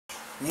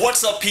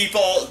What's up,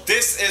 people?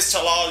 This is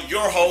Tallal,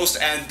 your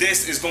host, and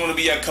this is going to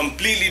be a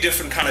completely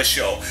different kind of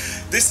show.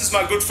 This is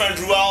my good friend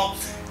Reuel.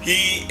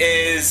 He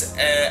is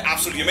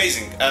absolutely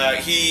amazing.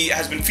 He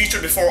has been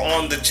featured before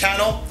on the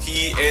channel.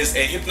 He is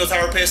a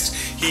hypnotherapist,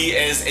 he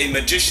is a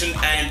magician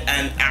and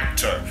an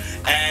actor.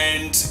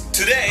 And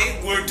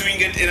today we're doing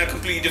it in a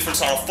completely different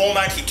sort of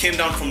format. He came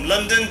down from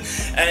London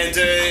and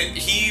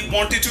he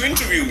wanted to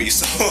interview me.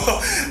 So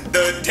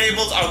the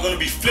tables are going to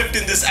be flipped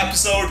in this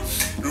episode.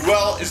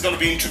 Reuel is going to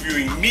be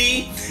interviewing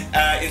me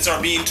instead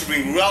of me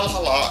interviewing Reuel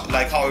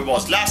like how it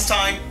was last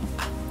time.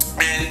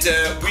 And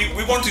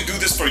we want to do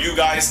this for you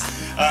guys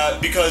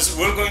because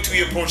we're going to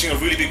be approaching a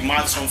really big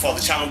milestone for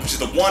the channel, which is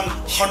the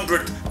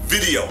 100th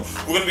video.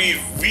 We're going to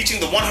be reaching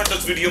the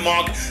 100th video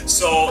mark,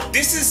 so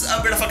this is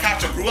a bit of a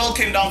catch-up. Reuel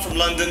came down from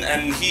London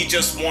and he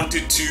just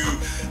wanted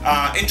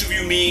to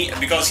interview me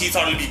because he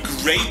thought it'd be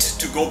great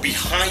to go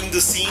behind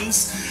the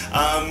scenes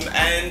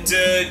and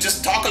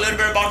just talk a little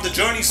bit about the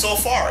journey so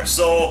far.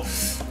 So,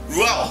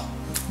 Reuel,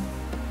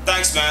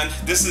 thanks, man.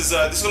 This is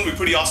going to be a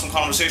pretty awesome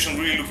conversation.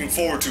 Really looking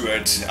forward to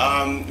it.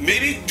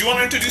 Maybe, do you want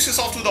to introduce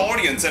yourself to the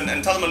audience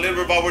and tell them a little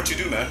bit about what you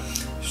do, man?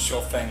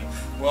 Sure thing.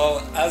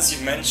 Well, as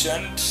you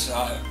mentioned,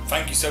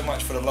 thank you so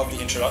much for the lovely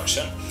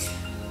introduction.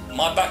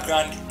 My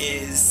background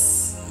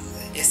is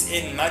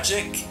in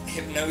magic,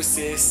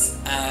 hypnosis,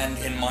 and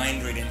in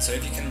mind reading. So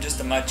if you can just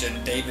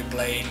imagine David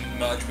Blaine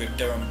merged with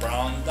Derren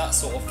Brown, that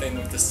sort of thing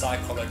with the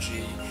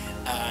psychology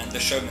and the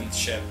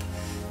showmanship.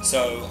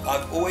 So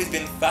I've always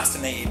been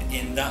fascinated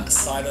in that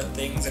side of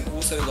things and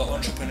also the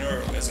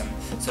entrepreneurialism.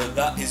 So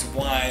that is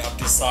why I've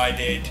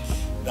decided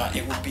that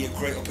it would be a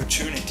great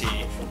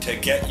opportunity to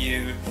get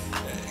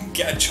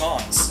a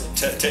chance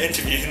to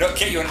interview, not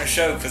get you on the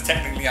show, because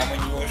technically I'm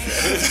on your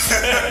show.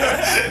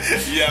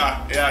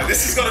 yeah,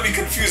 this is going to be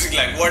confusing,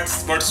 like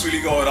what's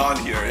really going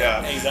on here,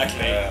 yeah.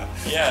 Exactly,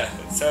 yeah.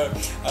 So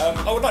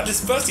I would like to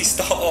firstly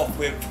start off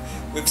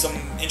with some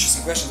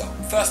interesting questions.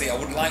 Firstly, I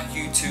would like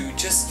you to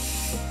just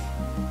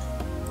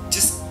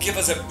give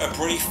us a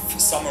brief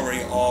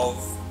summary of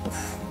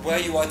where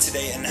you are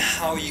today and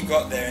how you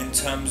got there in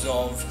terms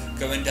of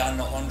going down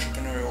the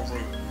entrepreneurial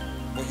route,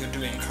 what you're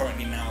doing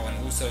currently now,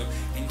 and also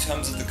in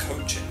terms of the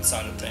coaching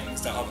side of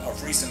things that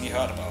I've recently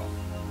heard about.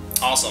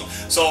 Awesome.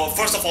 So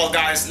first of all,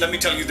 guys, let me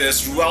tell you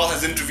this. Reuel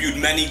has interviewed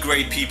many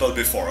great people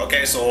before,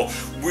 okay? So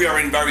we are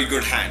in very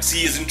good hands.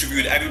 He has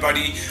interviewed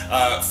everybody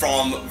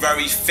from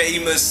very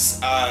famous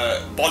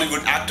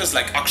Bollywood actors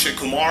like Akshay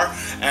Kumar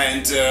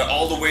and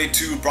all the way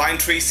to Brian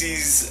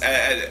Tracey's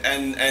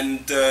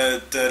and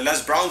the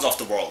Les Browns of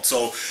the world.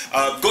 So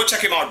go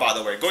check him out, by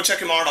the way. Go check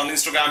him out on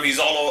Instagram. He's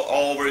all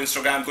over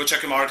Instagram. Go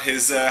check him out.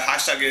 His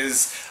hashtag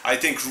is, I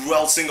think,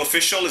 Reuel Singh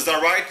official. Is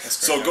that right? That's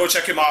correct, so yeah. Go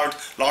check him out.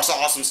 Lots of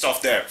awesome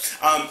stuff there.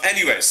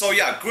 Anyway, so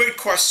yeah, great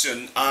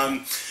question.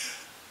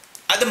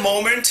 At the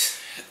moment,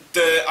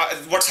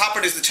 what's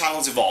happened is the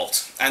channel's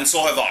evolved, and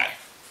so have I.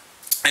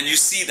 And you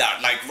see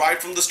that, like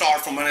right from the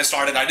start, from when I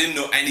started, I didn't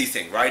know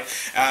anything, right?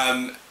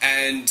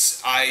 And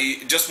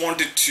I just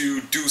wanted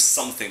to do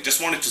something,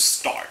 just wanted to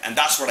start, and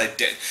that's what I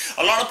did.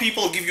 A lot of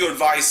people give you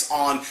advice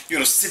on,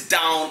 sit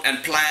down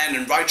and plan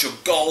and write your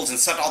goals and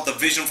set out the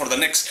vision for the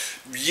next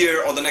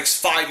year or the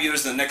next 5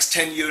 years, the next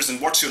 10 years,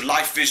 and what's your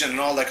life vision and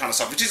all that kind of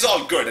stuff, which is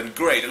all good and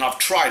great, and I've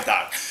tried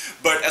that.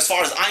 But as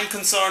far as I'm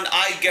concerned,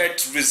 I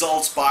get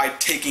results by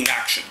taking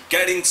action,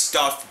 getting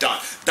stuff done.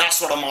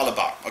 That's what I'm all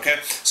about, okay?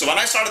 So when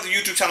I started the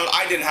YouTube channel,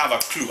 I didn't have a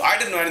clue. I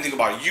didn't know anything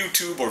about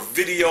YouTube or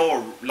video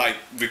or like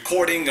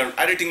recording or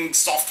editing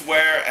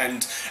software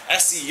and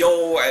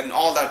SEO and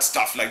all that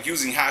stuff, like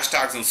using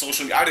hashtags on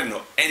social media. I didn't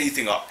know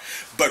anything of.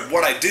 But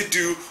what I did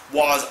do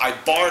was I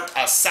bought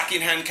a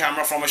second-hand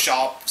camera from a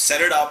shop,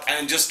 set it up,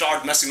 and just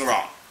started messing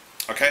around.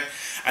 Okay,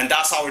 and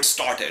that's how it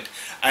started.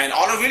 And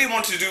all I really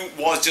wanted to do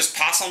was just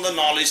pass on the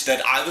knowledge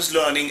that I was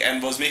learning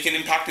and was making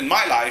an impact in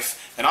my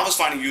life, and I was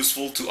finding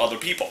useful to other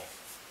people.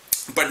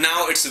 But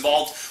now it's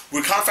evolved.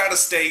 We're kind of at a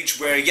stage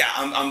where, yeah,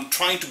 I'm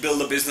trying to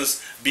build a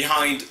business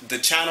behind the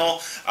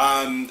channel.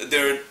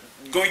 There are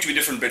going to be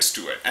different bits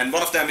to it, and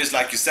one of them is,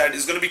 like you said,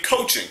 is going to be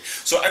coaching.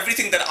 So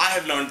everything that I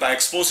have learned by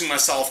exposing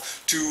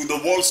myself to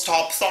the world's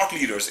top thought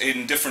leaders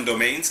in different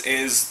domains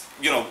is,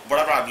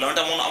 whatever I've learned,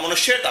 I want to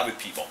share that with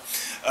people.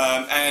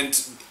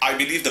 And I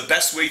believe the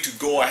best way to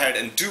go ahead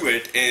and do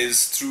it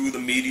is through the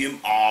medium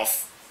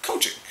of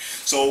coaching.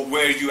 So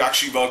where you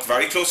actually work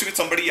very closely with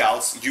somebody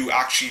else, you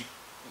actually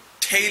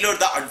tailor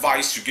the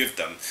advice you give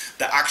them,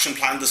 the action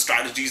plan, the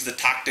strategies, the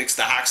tactics,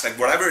 the hacks, like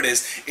whatever it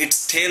is,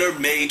 it's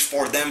tailor-made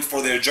for them,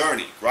 for their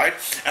journey, right?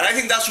 And I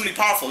think that's really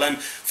powerful. And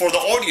for the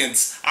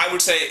audience, I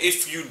would say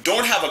if you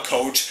don't have a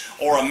coach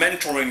or a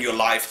mentor in your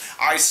life,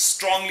 I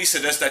strongly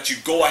suggest that you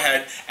go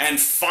ahead and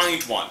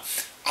find one.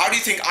 How do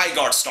you think I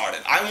got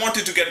started? I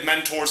wanted to get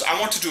mentors. I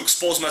wanted to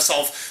expose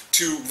myself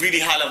to really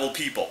high-level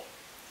people,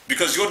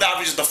 because you're the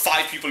average of the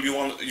 5 people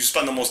you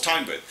spend the most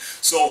time with.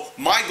 So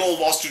my goal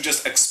was to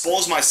just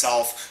expose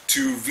myself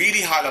to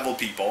really high-level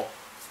people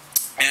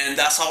And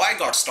that's how I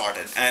got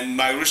started. And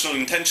my original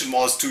intention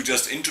was to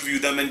just interview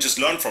them and just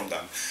learn from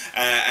them,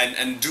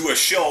 and do a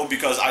show,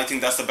 because I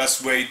think that's the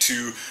best way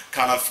to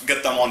kind of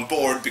get them on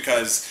board,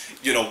 because,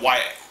 you know,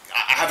 why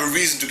I have a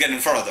reason to get in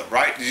front of them,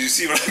 right? You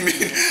see what I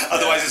mean?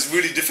 Otherwise it's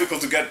really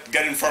difficult to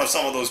get in front of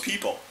some of those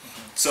people.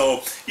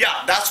 So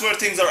yeah, that's where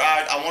things are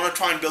at. I want to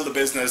try and build a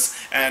business,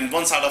 and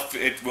one side of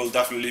it will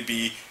definitely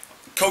be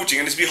coaching,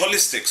 and it's be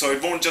holistic. So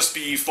it won't just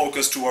be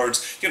focused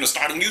towards, you know,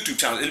 starting YouTube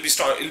channel.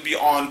 It'll be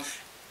on,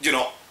 you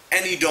know,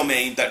 any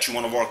domain that you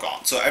want to work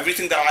on. So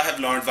everything that I have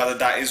learned, whether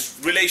that is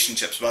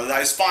relationships, whether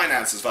that is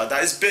finances, whether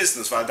that is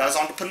business, whether that is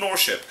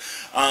entrepreneurship,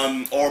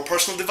 or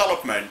personal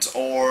development,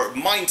 or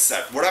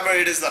mindset, whatever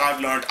it is that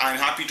I've learned, I'm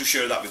happy to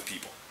share that with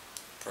people.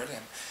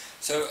 Brilliant.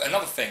 So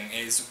another thing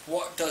is,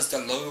 what does the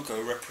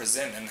logo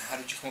represent, and how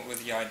did you come up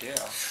with the idea?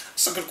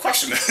 That's a good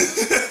question.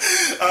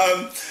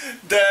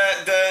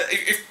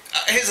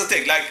 Here's the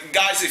thing, like,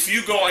 guys, if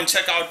you go and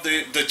check out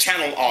the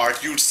channel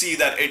art, you'd see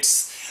that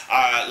it's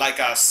like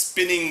a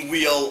spinning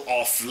wheel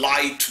of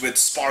light with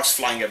sparks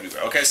flying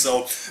everywhere. Okay,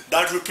 so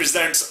that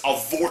represents a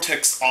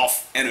vortex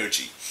of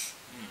energy.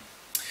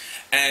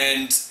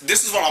 And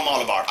this is what I'm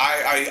all about.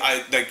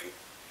 I like,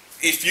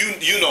 if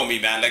you know me,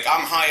 man, like,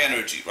 I'm high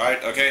energy,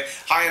 right? Okay,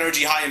 high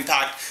energy, high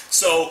impact.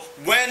 So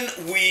when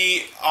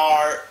we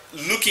are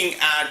looking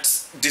at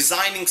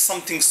designing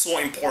something so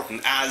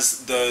important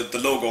as the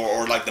logo,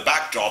 or like the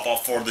backdrop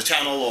for the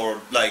channel,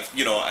 or like,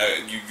 you know,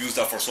 you use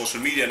that for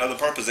social media and other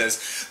purposes,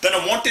 then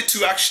I wanted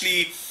to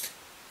actually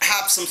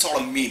have some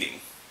sort of meaning.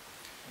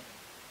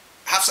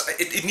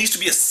 It needs to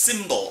be a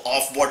symbol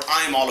of what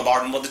I'm all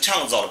about and what the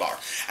channel is all about.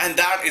 And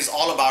that is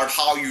all about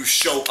how you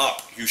show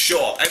up. You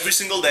show up every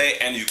single day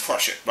and you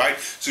crush it, right?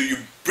 So you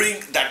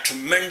bring that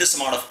tremendous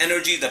amount of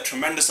energy, that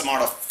tremendous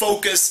amount of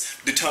focus,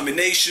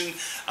 determination,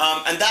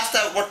 and that's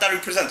what that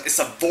represents. It's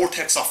a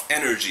vortex of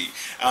energy,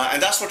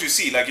 and that's what you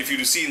see. Like, if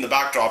you see in the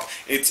backdrop,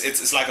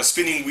 it's like a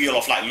spinning wheel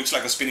of light. It looks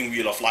like a spinning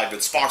wheel of light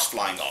with sparks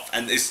flying off,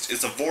 and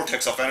it's a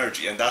vortex of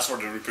energy, and that's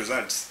what it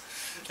represents.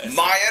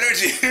 My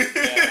energy. Yeah,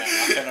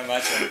 I can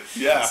imagine.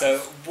 Yeah. So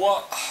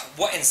what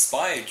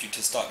inspired you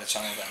to start the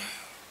channel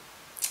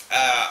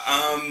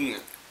then?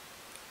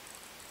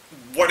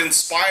 What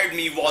inspired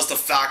me was the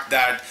fact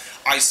that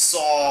I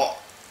saw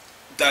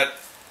that,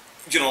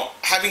 you know,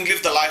 having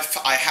lived the life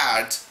I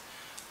had,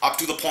 up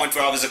to the point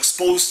where I was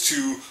exposed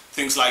to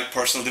things like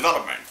personal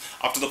development,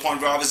 up to the point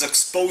where I was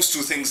exposed to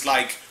things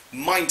like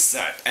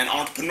mindset and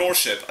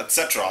entrepreneurship,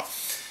 etc.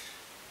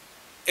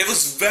 It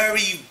was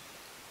very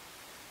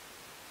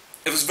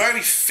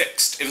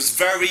fixed. It was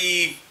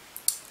very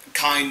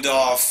kind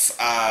of,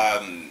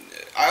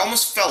 I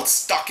almost felt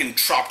stuck and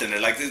trapped in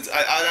it. Like,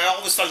 I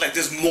always felt like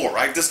there's more,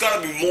 right? There's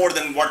got to be more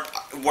than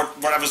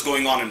whatever's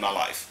going on in my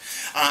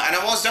life. And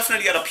I was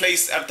definitely at a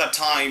place at that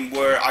time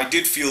where I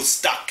did feel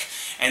stuck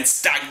and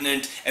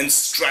stagnant and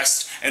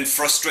stressed and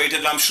frustrated.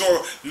 And I'm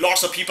sure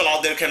lots of people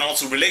out there can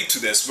also relate to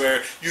this,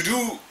 where you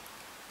do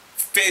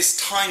face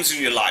times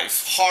in your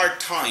life, hard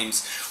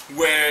times,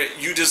 where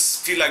you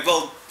just feel like,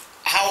 well,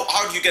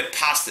 how do you get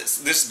past this?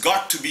 There's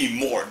got to be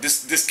more.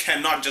 This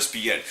cannot just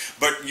be it.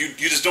 But you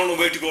just don't know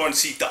where to go and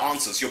seek the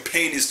answers. Your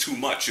pain is too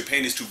much. Your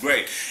pain is too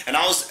great. And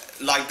I was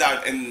like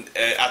that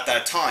at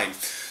that time.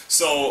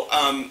 So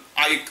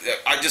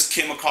I just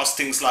came across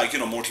things like, you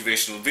know,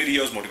 motivational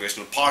videos,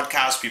 motivational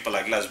podcasts, people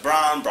like Les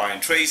Brown, Brian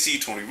Tracey,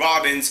 Tony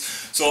Robbins.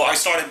 So I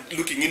started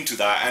looking into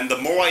that, and the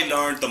more I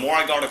learned, the more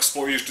I got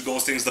exposure to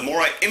those things, the more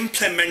I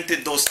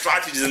implemented those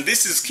strategies. And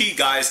this is key,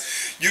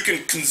 guys. You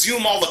can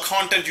consume all the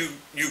content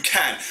you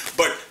can,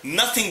 but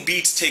nothing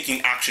beats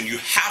taking action. You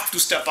have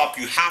to step up.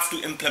 You have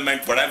to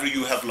implement whatever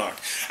you have learned.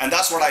 And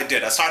that's what I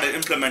did. I started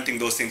implementing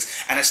those things,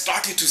 and I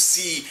started to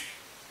see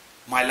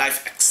my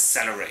life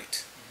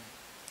accelerate.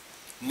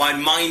 My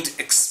mind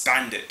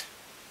expanded,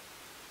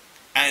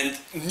 and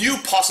new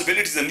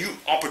possibilities and new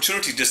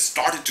opportunities just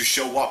started to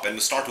show up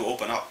and start to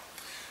open up.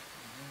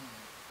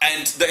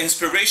 And the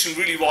inspiration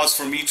really was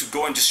for me to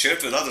go and just share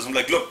it with others. I'm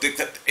like, look,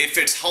 if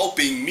it's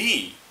helping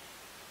me,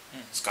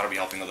 it's got to be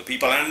helping other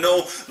people. And I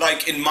know,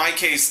 like, in my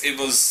case, it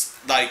was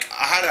like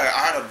I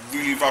had a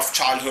really rough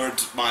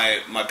childhood.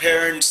 My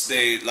parents,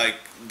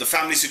 the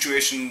family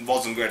situation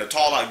wasn't great at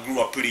all. I grew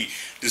up pretty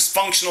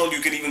dysfunctional. You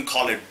can even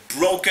call it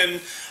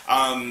broken.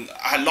 I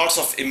had lots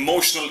of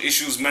emotional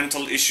issues,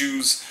 mental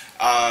issues,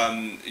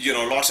 you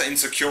know, lots of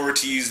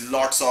insecurities,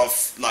 lots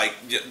of, like,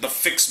 the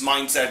fixed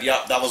mindset.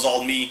 Yeah, that was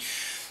all me.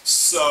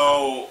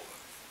 So,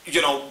 you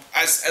know,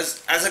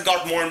 as I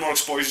got more and more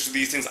exposure to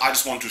these things, I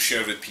just want to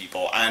share with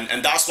people,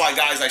 and that's why,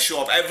 guys, I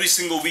show up every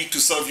single week to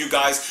serve you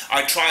guys.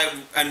 I try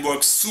and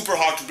work super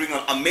hard to bring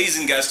on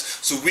amazing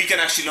guests so we can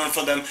actually learn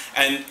from them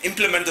and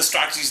implement the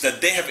strategies that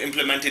they have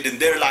implemented in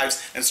their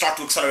lives and start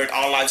to accelerate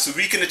our lives so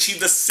we can achieve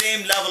the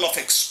same level of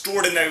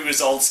extraordinary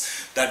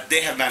results that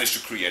they have managed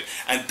to create.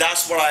 And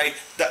that's what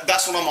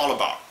I'm all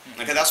about.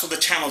 Okay, that's what the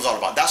channel is all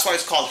about. That's why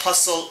it's called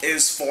Hustle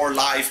is for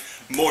Life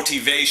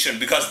Motivation,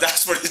 because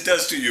that's what it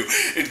does to you.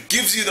 It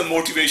gives you the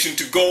motivation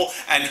to go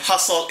and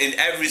hustle in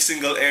every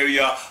single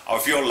area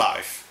of your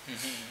life.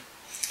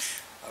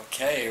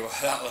 Okay, well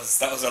that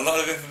was a lot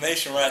of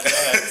information right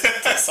there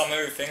to sum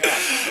everything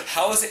up.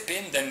 How has it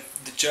been then,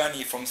 the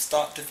journey from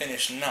start to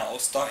finish now,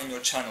 starting your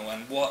channel,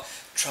 and what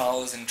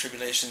trials and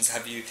tribulations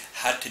have you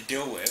had to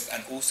deal with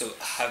and also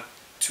have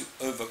to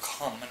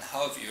overcome, and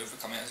how have you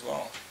overcome it as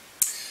well?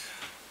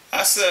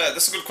 That's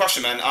a good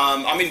question, man.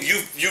 I mean,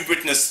 you've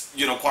witnessed,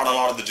 you know, quite a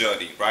lot of the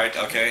journey, right?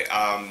 Okay.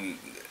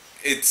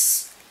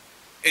 It's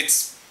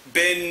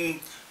been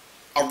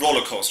a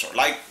roller coaster,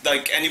 like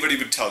anybody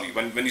would tell you.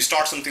 When you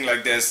start something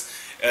like this,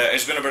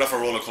 it's been a bit of a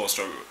roller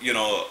coaster, you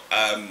know.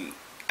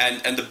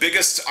 And the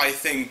biggest, I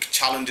think,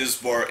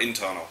 challenges were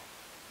internal.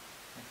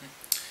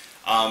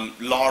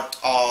 Lot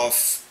of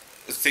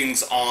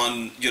things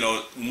on, you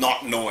know,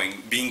 not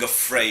knowing, being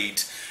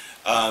afraid,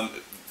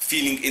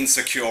 feeling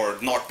insecure,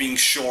 not being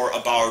sure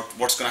about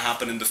what's going to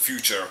happen in the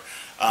future,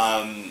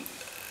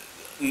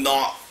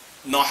 not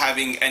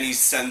having any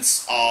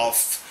sense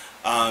of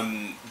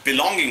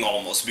belonging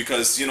almost,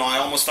 because, you know, I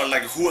almost felt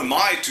like, who am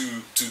I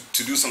to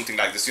do something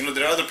like this? You know,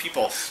 there are other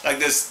people, like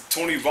there's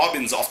Tony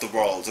Robbins of the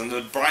world, and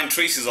the Brian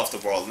Tracey's of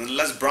the world, and the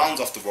Les Browns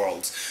of the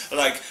world.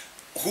 Like,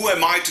 who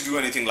am I to do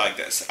anything like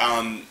this?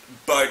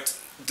 But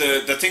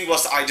the thing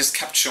was, I just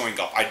kept showing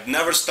up. I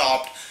never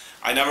stopped.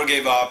 I never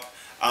gave up.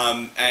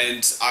 And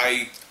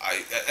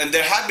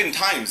there had been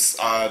times,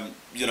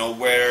 you know,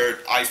 where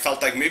I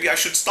felt like maybe I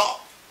should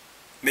stop.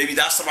 Maybe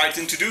that's the right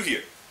thing to do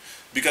here,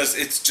 because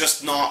it's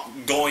just not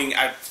going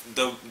at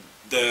the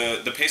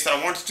pace that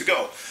I wanted to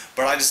go.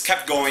 But I just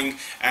kept going,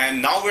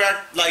 and now we're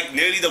at like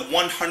nearly the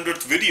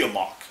 100th video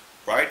mark,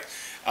 right?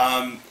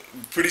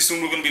 Pretty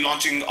soon we're going to be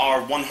launching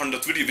our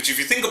 100th video, which, if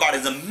you think about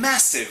it, is a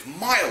massive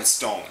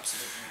milestone.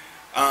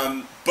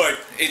 But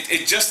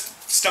it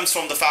just stems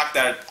from the fact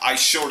that I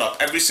showed up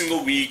every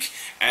single week,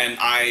 and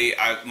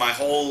my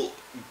whole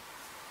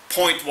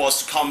point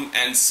was to come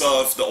and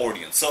serve the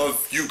audience,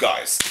 serve you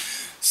guys.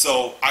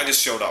 So I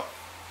just showed up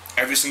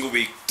every single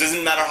week.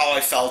 Doesn't matter how I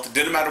felt, it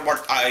didn't matter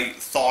what I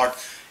thought.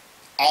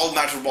 All that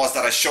mattered was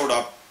that I showed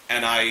up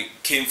and I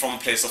came from a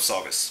place of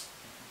service.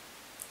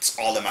 It's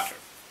all that mattered.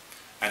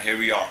 And here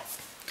we are,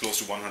 close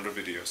to 100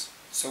 videos.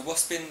 So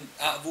what's been,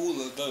 out of all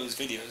of those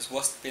videos,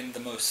 what's been the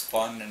most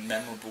fun and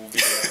memorable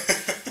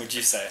video, would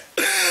you say?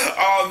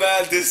 Oh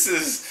man, this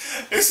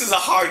is a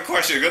hard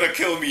question. You're gonna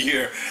kill me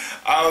here.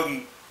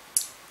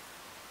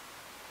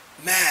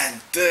 Man,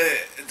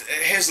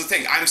 here's the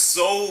thing. I'm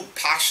so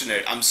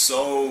passionate. I'm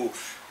so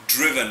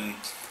driven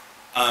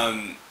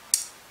to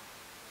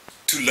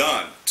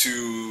learn,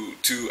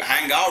 to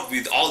hang out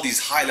with all these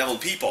high-level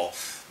people,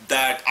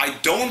 that I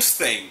don't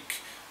think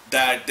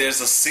that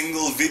there's a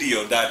single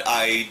video that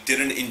I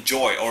didn't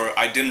enjoy or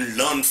I didn't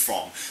learn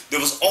from.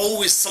 There was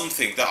always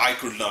something that I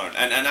could learn,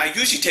 and I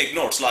usually take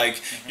notes.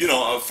 Like, you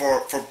know,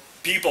 for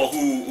people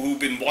who've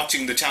been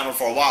watching the channel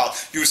for a while,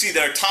 you see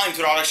there are times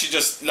where I've actually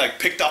just like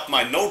picked up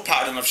my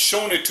notepad and I've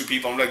shown it to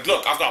people. I'm like,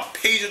 look, I've got a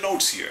page of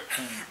notes here,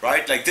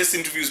 right? Like, this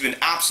interview's been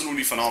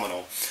absolutely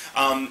phenomenal.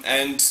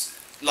 And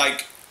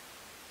like,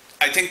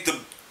 I think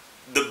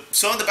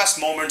some of the best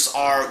moments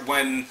are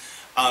when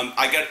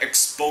I get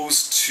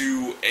exposed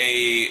to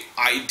a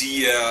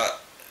idea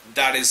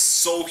that is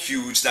so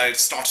huge that it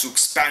starts to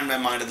expand my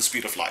mind at the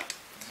speed of light.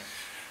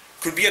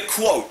 Could be a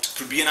quote,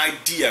 could be an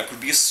idea, could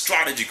be a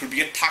strategy, could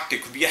be a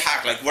tactic, could be a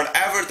hack, like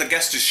whatever the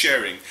guest is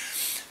sharing.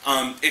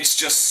 It's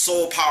just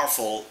so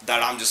powerful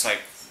that I'm just like,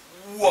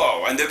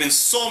 whoa. And there have been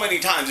so many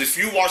times, if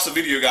you watch the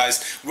video,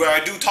 guys, where I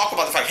do talk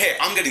about the fact, hey,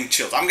 I'm getting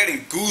chills, I'm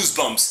getting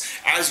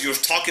goosebumps as you're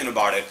talking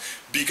about it,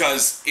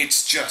 because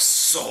it's just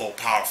so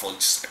powerful. It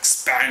just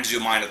expands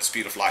your mind at the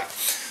speed of light.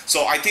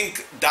 So I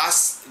think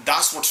that's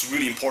what's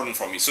really important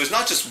for me. So it's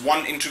not just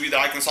one interview that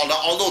I can solve,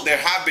 although there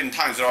have been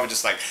times where I was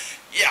just like,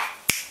 yeah,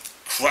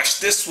 crush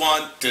this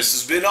one, this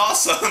has been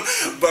awesome.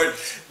 But,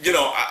 you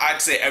know,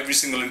 I'd say every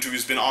single interview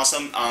has been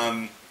awesome.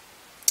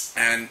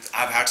 And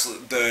I've had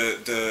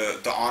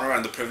the honor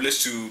and the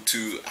privilege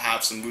to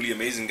have some really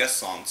amazing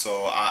guests on.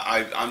 So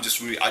I just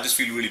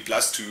feel really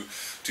blessed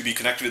to be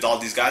connected with all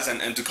these guys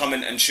and to come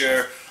in and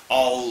share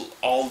all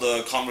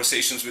the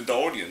conversations with the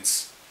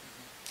audience.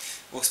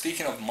 Well,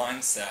 speaking of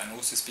mindset and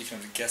also speaking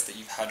of the guests that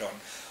you've had on,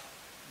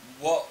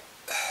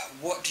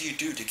 what do you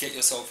do to get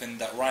yourself in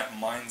that right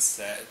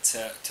mindset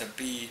to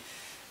be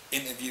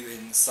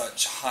interviewing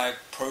such high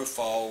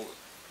profile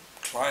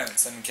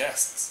clients and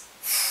guests?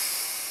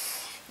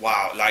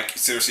 Wow, like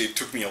seriously, it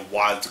took me a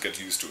while to get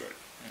used to it.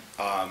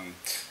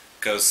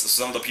 Because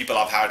some of the people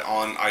I've had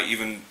on, I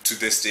even to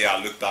this day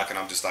I look back and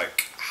I'm just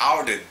like,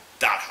 how did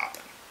that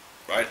happen,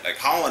 right? Like,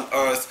 how on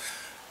earth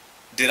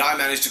did I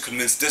manage to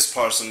convince this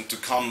person to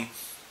come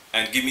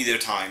and give me their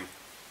time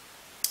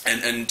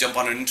and jump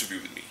on an interview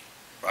with me,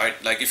 right?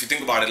 Like, if you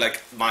think about it,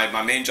 like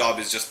my main job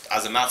is just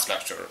as a maths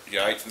lecturer,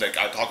 right? Like,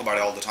 I talk about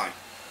it all the time.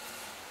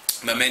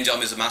 My main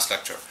job is a maths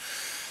lecturer.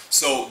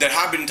 So there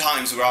have been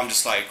times where I'm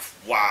just like,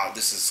 wow,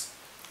 this is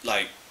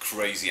like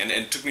crazy, and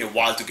it took me a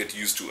while to get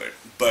used to it.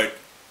 But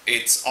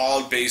it's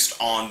all based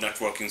on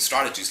networking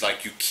strategies.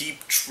 Like, you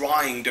keep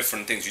trying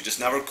different things, you just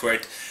never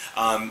quit,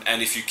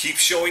 and if you keep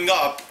showing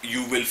up,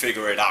 you will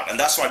figure it out. And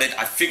that's what I did.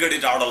 I figured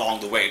it out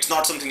along the way. It's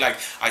not something like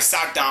I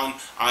sat down,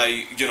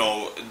 I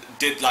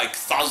did like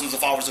thousands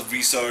of hours of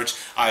research,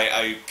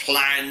 I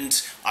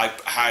planned, I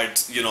had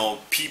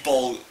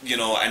people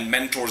and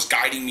mentors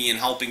guiding me and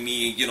helping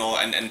me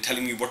and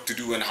telling me what to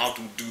do and how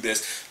to do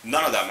this.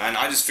 None of that, man.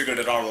 I just figured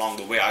it out along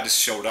the way. I just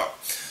showed up.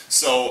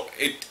 So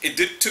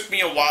it took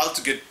me a while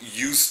to get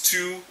used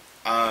to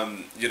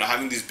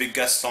having these big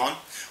guests on,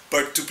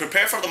 but to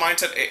prepare for the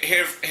mindset,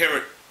 here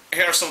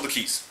are some of the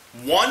keys.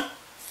 One,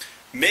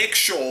 make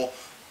sure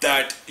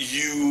that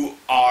you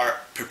are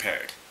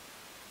prepared.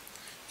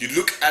 You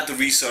look at the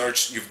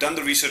research, you've done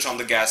the research on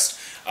the guest,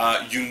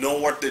 you know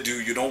what they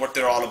do, you know what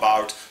they're all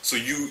about, so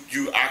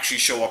you actually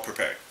show up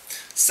prepared.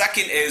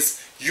 Second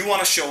is, you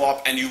want to show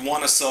up and you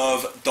want to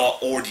serve the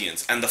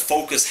audience, and the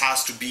focus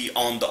has to be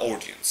on the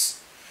audience.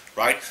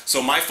 Right?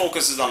 So my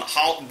focus is on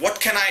what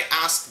can I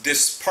ask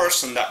this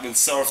person that will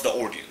serve the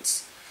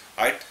audience,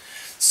 right?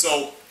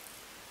 So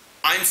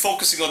I'm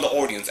focusing on the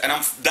audience, and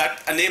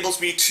that enables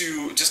me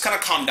to just kind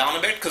of calm down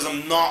a bit, because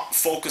I'm not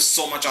focused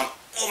so much on,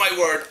 oh my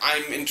word,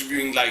 I'm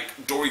interviewing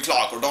like Dory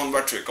Clark or Don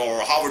Wettrick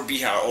or Howard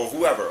Behar or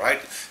whoever, right?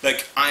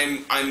 Like,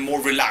 I'm more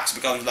relaxed,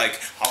 because I'm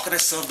like, how can I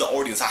serve the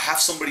audience? I have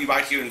somebody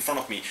right here in front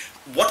of me.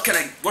 What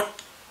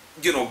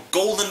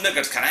golden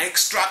nuggets can I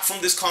extract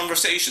from this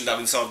conversation that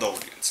will serve the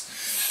audience?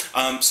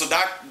 So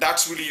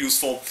that's really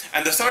useful.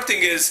 And the third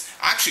thing is,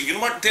 actually, you know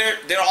what,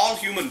 they're all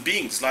human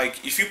beings.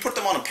 Like, if you put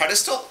them on a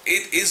pedestal,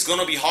 it is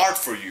gonna be hard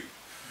for you.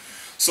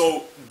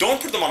 So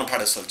don't put them on a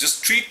pedestal.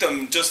 Just treat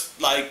them just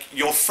like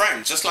your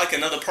friend, just like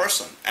another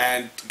person.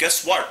 And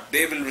guess what?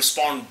 They will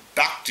respond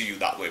back to you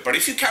that way. But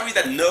if you carry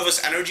that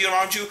nervous energy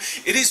around you,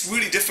 it is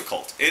really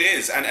difficult. It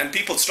is. And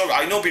people struggle.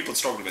 I know people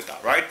struggle with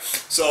that, right?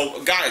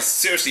 So guys,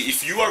 seriously,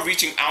 if you are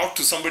reaching out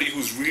to somebody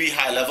who's really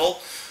high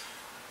level,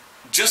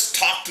 just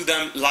talk to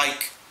them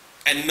like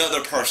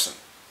another person,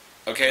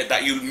 okay,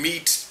 that you'll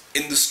meet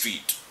in the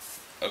street,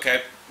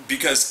 okay?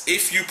 Because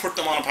if you put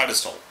them on a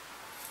pedestal,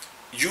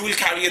 you will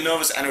carry a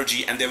nervous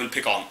energy, and they will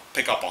pick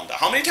up on that.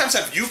 How many times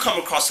have you come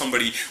across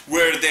somebody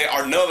where they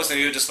are nervous and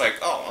you're just like,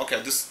 oh,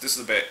 okay, this is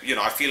a bit,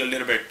 I feel a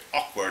little bit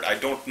awkward. I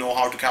don't know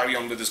how to carry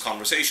on with this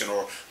conversation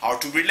or how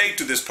to relate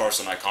to this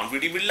person. I can't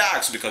really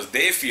relax because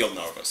they feel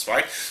nervous,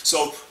 right?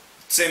 So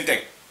same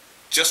thing,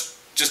 just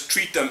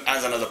treat them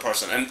as another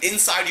person. And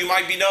inside you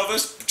might be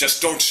nervous,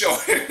 just don't show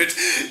it.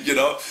 You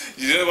know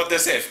what they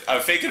say,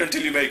 fake it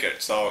until you make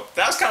it. So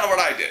that's kind of what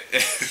I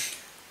did.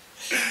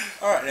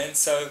 Alright then,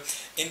 so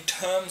in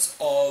terms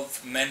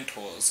of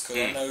mentors, because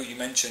I know you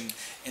mentioned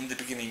in the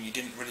beginning you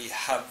didn't really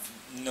have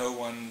no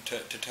one to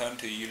turn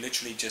to, you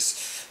literally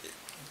just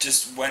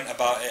went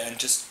about it and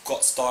just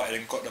got started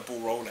and got the ball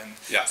rolling.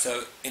 Yeah.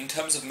 So in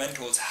terms of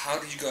mentors, how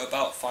did you go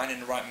about finding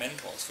the right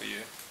mentors for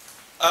you?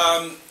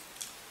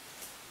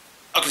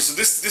 Okay, so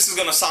this is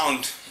gonna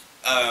sound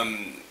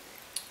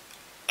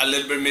a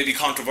little bit maybe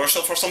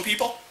controversial for some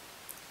people.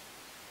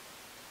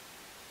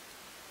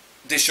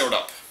 They showed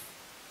up.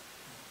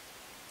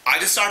 I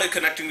just started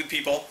connecting with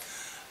people,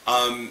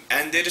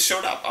 and they just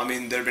showed up. I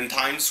mean, there have been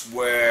times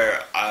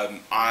where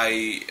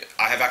I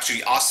have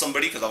actually asked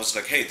somebody, because I was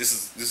like, hey,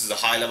 this is a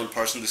high level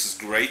person, this is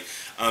great,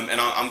 and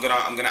I'm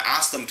gonna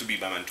ask them to be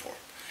my mentor.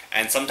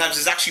 And sometimes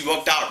it's actually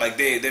worked out. Like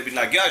they've been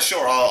like, yeah,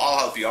 sure, I'll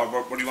help you.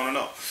 What do you want to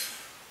know?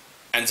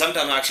 And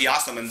sometimes I actually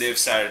ask them, and they've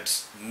said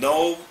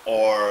no,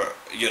 or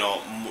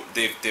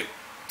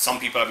some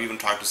people have even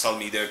tried to sell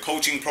me their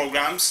coaching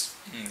programs,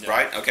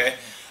 right? Okay,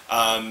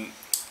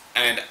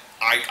 and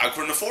I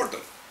couldn't afford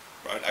them,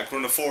 right? I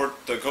couldn't afford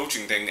the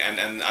coaching thing,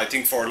 and I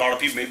think for a lot of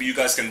people, maybe you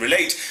guys can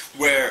relate,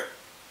 where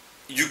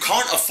you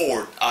can't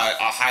afford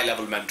a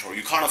high-level mentor,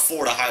 you can't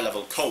afford a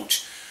high-level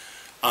coach,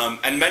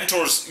 and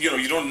mentors,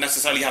 you don't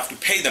necessarily have to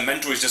pay them.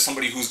 Mentor is just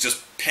somebody who's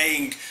just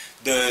paying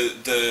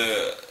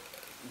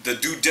the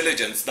due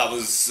diligence that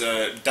was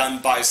done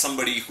by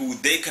somebody who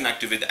they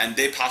connected with, and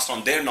they passed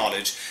on their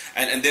knowledge,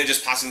 and they're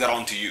just passing that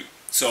on to you.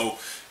 So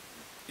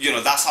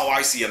that's how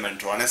I see a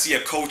mentor, and I see a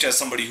coach as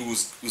somebody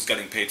who's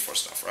getting paid for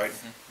stuff, right?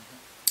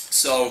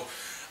 So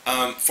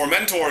for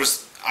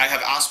mentors, I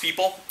have asked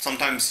people.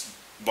 Sometimes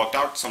it worked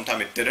out,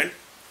 sometimes it didn't.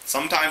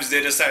 Sometimes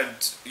they just said,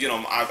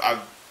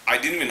 I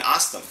didn't even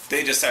ask them.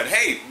 They just said,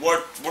 hey,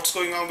 what's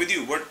going on with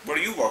you? What are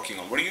you working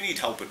on? What do you need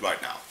help with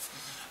right now?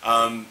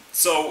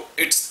 So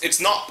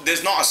there's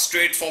not a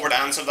straightforward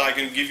answer that I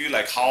can give you,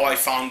 like how I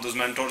found those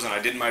mentors, and I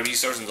did my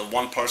research, and the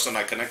one person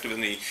I connected with,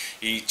 and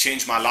he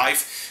changed my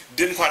life.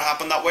 Didn't quite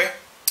happen that way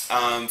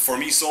for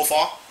me so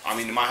far. I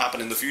mean, it might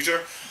happen in the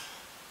future,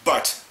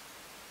 but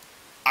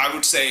I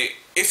would say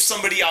if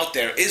somebody out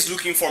there is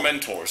looking for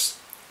mentors,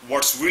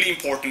 what's really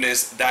important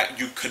is that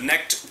you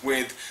connect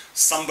with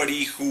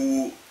somebody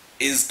who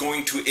is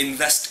going to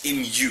invest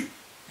in you,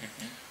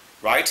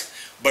 right?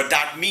 But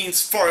that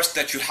means first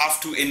that you have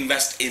to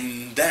invest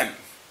in them,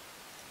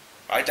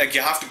 right? Like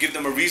you have to give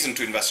them a reason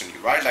to invest in you,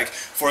 right? Like,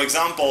 for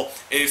example,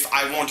 if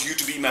I want you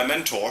to be my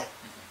mentor,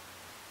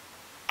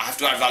 I have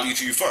to add value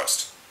to you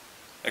first.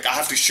 Like, I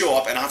have to show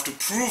up and I have to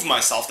prove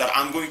myself that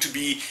I'm going to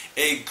be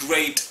a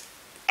great,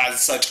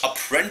 as such,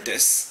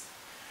 apprentice,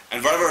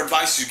 and whatever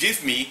advice you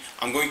give me,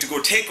 I'm going to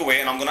go take away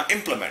and I'm going to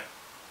implement,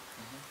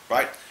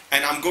 right?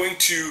 And I'm going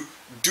to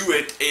do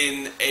it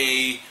in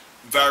a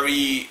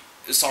very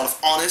sort of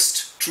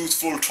honest,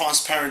 truthful,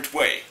 transparent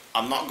way.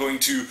 I'm not going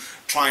to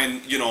try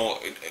and, you know,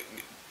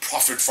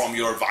 profit from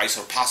your advice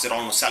or pass it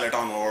on or sell it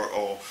on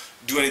or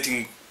do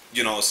anything,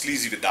 you know,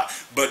 sleazy with that,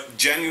 but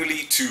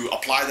genuinely to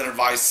apply that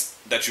advice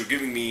that you're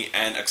giving me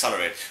and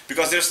accelerate.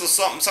 Because there's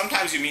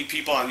sometimes you meet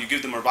people and you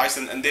give them advice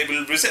and they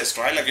will resist,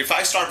 right? Like, if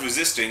I start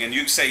resisting and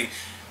you say,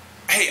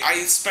 hey,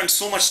 I spent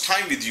so much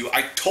time with you,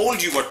 I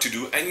told you what to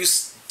do, and you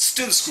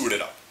still screwed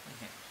it up.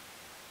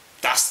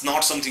 That's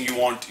not something you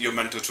want your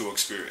mentor to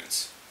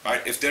experience,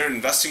 right? If they're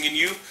investing in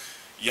you,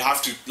 you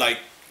have to, like,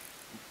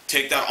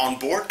 take that on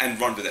board and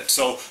run with it.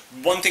 So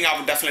one thing I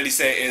would definitely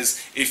say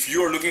is, if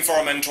you're looking for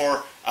a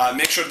mentor,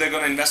 make sure they're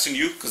going to invest in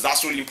you, because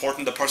that's really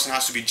important. The person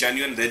has to be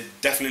genuine. They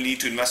definitely need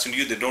to invest in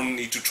you. They don't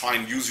need to try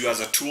and use you as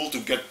a tool to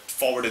get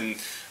forward and,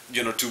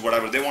 you know, to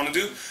whatever they want to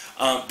do.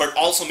 But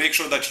also make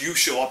sure that you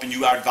show up and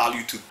you add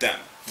value to them.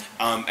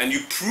 And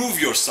you prove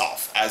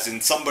yourself as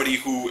in somebody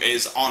who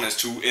is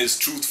honest, who is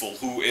truthful,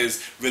 who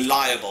is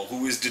reliable,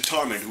 who is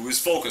determined, who is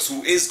focused,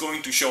 who is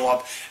going to show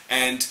up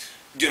and,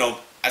 you know,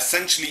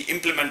 essentially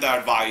implement that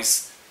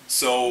advice.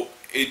 So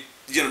it,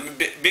 you know,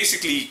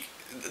 basically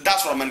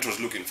that's what a mentor is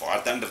looking for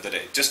at the end of the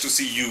day, just to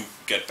see you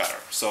get better.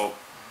 So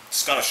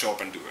just gotta show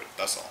up and do it.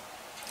 That's all.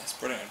 That's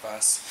brilliant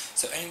advice.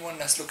 So anyone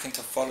that's looking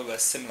to follow a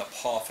similar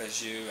path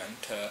as you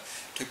and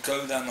to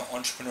go down the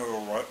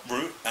entrepreneurial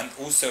route and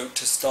also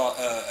to start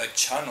a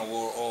channel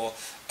or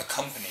a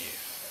company,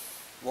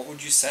 what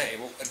would you say?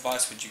 What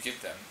advice would you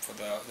give them for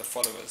the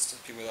followers, the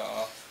people that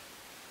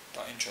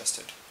are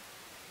interested?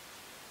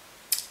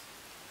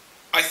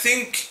 I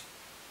think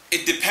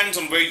it depends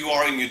on where you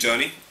are in your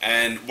journey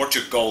and what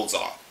your goals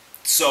are.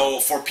 So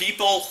for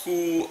people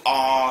who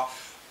are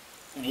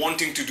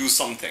wanting to do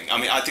something, I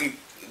mean, I think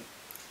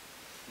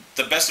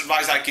the best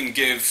advice I can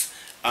give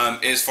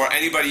is for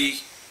anybody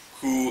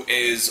who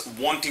is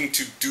wanting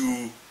to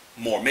do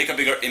more, make a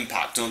bigger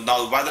impact.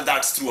 Now, whether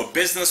that's through a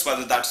business,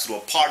 whether that's through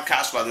a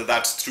podcast, whether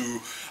that's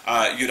through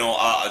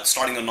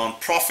starting a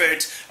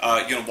non-profit,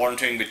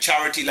 volunteering with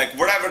charity, like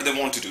whatever they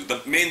want to do. The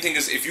main thing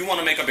is, if you want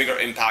to make a bigger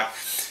impact,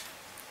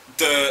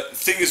 the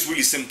thing is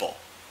really simple.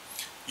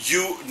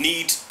 You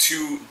need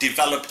to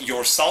develop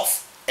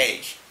yourself.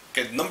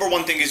 Okay, number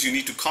one thing is you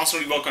need to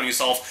constantly work on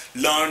yourself,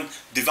 learn,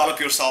 develop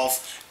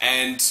yourself,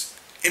 and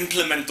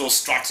implement those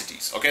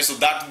strategies. Okay, so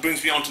that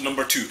brings me on to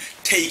number two.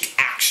 Take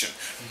action.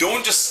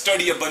 Don't just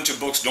study a bunch of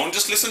books. Don't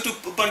just listen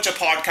to a bunch of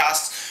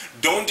podcasts.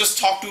 Don't just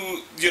talk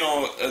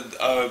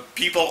to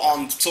people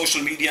on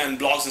social media and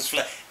blogs and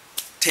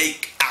stuff.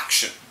 Take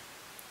action.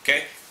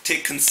 Okay,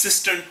 take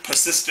consistent,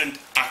 persistent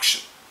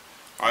action.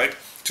 All right,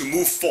 to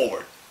move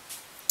forward.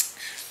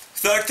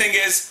 Third thing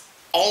is,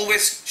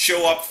 always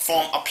show up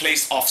from a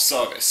place of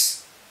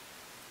service.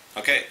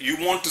 Okay, you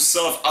want to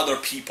serve other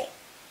people.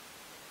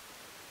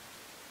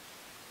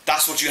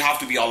 That's what you have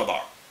to be all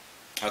about.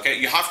 Okay,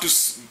 you have to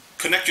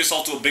connect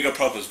yourself to a bigger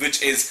purpose,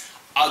 which is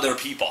other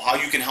people, how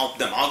you can help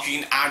them, how you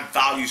can add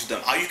value to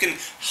them, how you can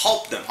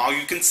help them, how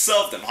you can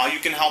serve them, how you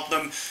can help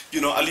them,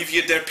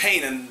 alleviate their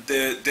pain and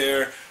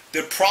their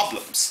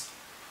problems.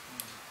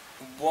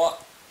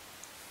 What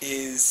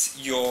is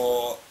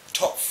your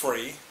top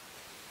 3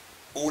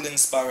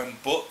 all-inspiring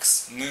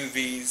books,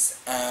 movies,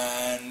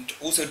 and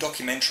also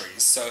documentaries?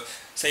 So,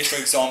 say for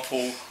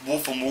example,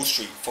 Wolf on Wall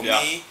Street. For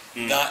me,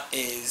 that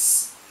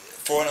is,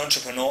 for an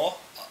entrepreneur,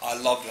 I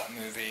love that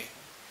movie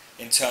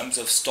in terms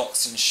of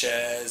stocks and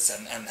shares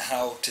and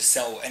how to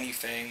sell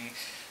anything.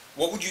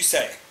 What would you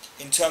say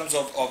in terms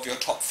of your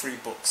top 3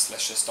 books?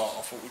 Let's just start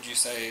off. What would you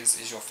say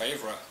is your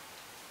favorite?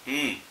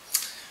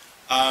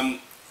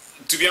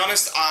 To be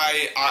honest,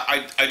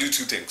 I do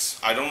 2 things.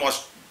 I don't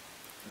watch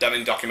that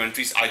many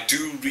documentaries. I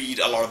do read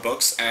a lot of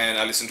books and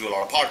I listen to a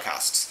lot of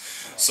podcasts.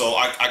 So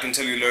I can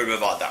tell you a little bit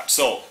about that.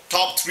 So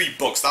top 3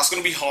 books. That's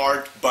going to be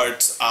hard,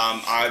 but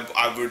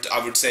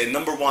I would say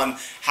number 1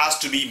 has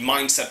to be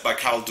Mindset by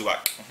Carol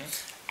Dweck.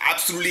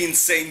 Absolutely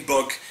insane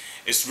book.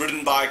 It's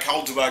written by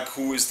Carol Dweck,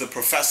 who is the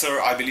professor,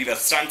 I believe, at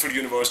Stanford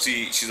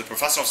University. She's a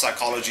professor of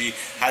psychology,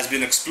 has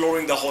been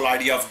exploring the whole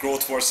idea of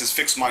growth versus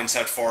fixed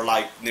mindset for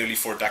like nearly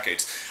 4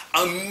 decades.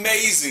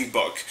 Amazing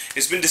book.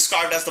 It's been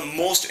described as the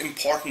most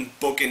important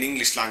book in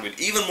English language,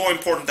 even more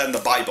important than the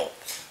Bible.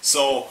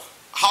 So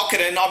how can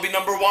it not be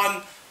number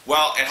 1?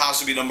 Well, it has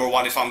to be number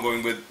 1 if I'm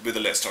going with the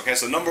list. Okay,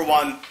 so number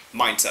 1,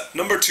 Mindset.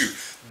 Number 2,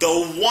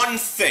 The One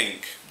Thing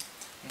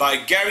by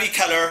Gary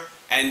Keller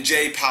and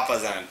Jay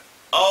Papasan.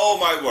 Oh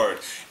my word.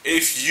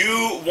 If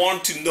you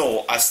want to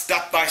know a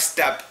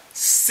step-by-step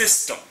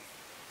system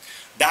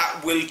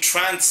that will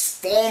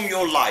transform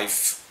your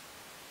life,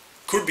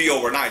 could be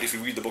overnight if you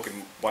read the book in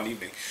one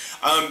evening,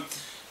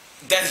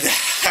 then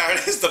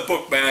that is the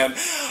book, man.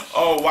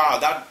 Oh wow,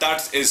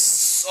 that is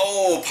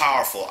so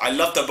powerful. I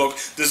love the book.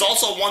 There's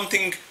also One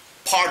Thing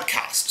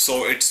podcast.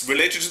 So it's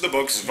related to the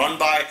books. It's run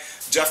by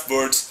Jeff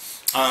Woods.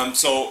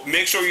 So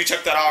make sure you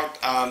check that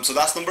out. So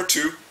that's number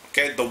 2.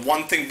 Okay, the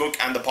One Thing book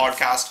and the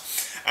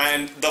podcast.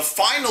 And the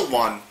final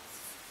one,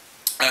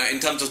 in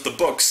terms of the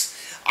books,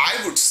 I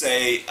would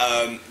say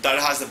that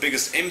has the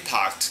biggest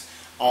impact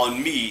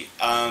on me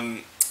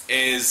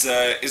is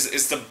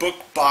the book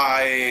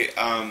by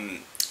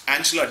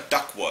Angela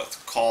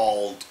Duckworth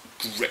called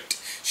Grit.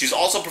 She's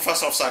also a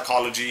professor of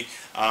psychology.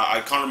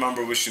 I can't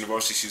remember which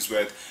university she's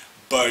with,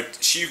 but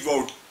she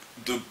wrote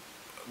the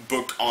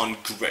book on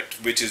grit,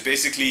 which is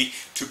basically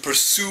to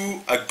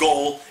pursue a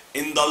goal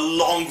in the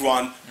long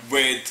run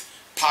with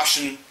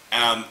passion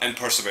and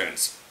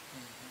perseverance.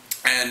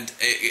 And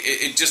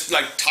it just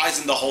like ties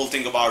in the whole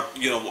thing about,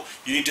 you know,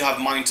 you need to have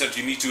mindset,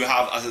 you need to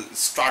have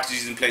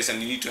strategies in place,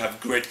 and you need to have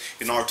grit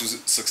in order to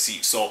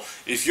succeed. So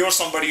if you're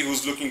somebody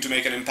who's looking to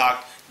make an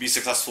impact, be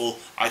successful,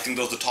 I think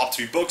those are the top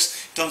 3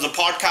 books. In terms of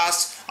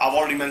podcasts, I've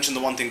already mentioned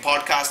the One Thing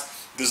podcast.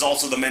 There's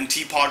also the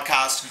Mentee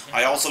podcast.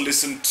 I also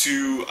listen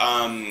to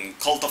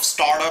Cult of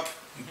Startup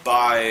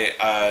by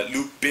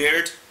Luke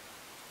Beard,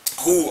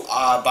 who,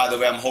 by the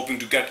way, I'm hoping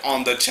to get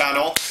on the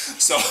channel.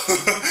 So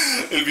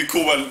it'll be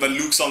cool when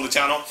Luke's on the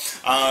channel.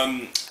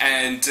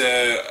 And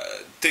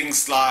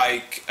things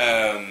like,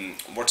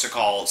 what's it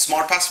called?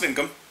 Smart Passive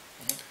Income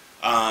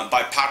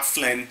by Pat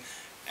Flynn.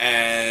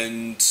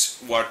 And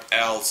what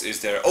else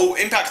is there? Oh,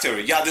 Impact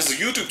Theory. Yeah, there's a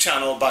YouTube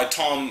channel by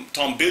Tom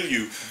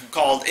Bilyeu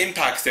called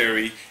Impact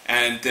Theory,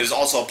 and there's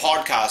also a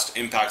podcast,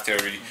 Impact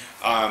Theory.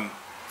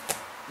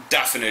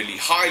 Definitely,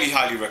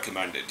 highly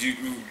recommended.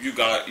 You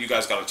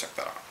guys gotta check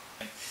that out.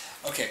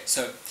 Okay,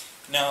 so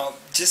now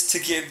just to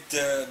give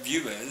the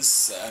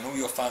viewers and all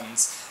your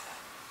fans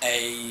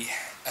a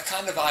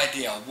kind of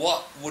idea,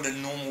 what would a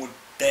normal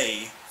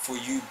day for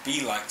you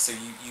be like? So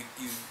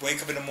you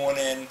wake up in the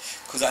morning,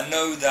 because I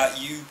know that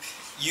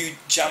you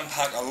jam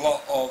pack a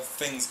lot of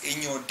things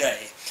in your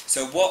day.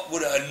 So what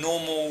would a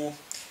normal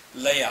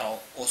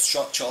layout or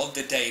structure of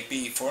the day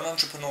be for an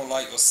entrepreneur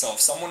like yourself,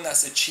 someone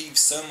that's achieved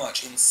so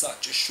much in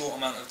such a short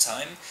amount of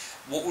time?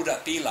 What would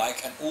that be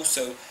like, and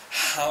also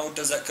how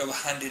does that go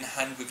hand in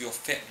hand with your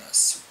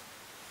fitness?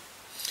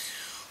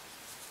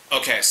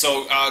 Okay,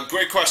 so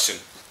great question.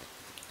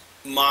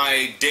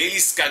 My daily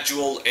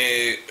schedule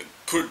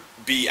could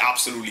be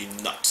absolutely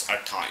nuts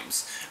at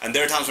times, and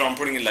there are times where I'm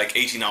putting in like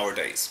 18-hour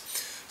days.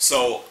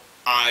 So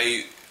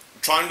I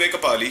try and wake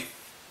up early,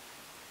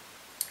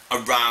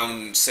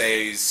 around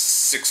say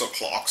 6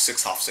 o'clock,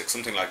 6, half 6,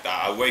 something like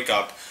that. I wake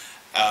up,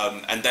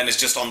 and then it's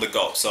just on the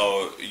go.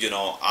 So, you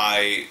know,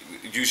 I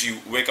usually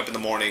wake up in the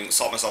morning,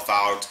 sort myself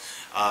out.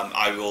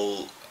 I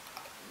will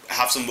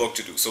have some work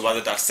to do. So whether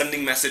that's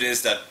sending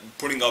messages, that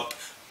putting up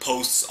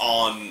posts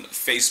on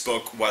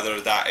Facebook, whether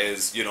that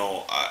is, you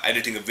know,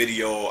 editing a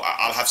video,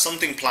 I'll have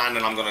something planned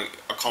and I'm going to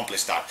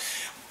accomplish that.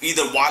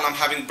 Either while I'm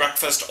having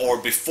breakfast, or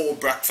before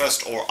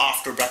breakfast, or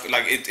after breakfast.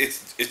 Like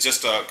it's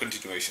just a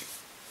continuation.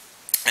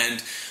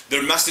 And there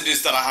are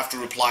messages that I have to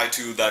reply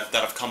to that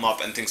have come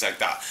up and things like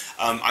that.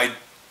 I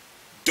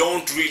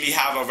don't really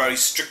have a very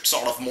strict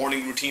sort of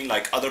morning routine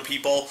like other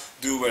people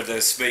do, where they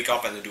wake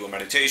up and they do a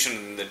meditation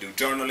and they do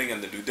journaling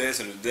and they do this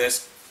and do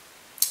this.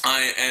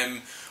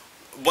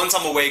 Once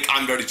I'm awake,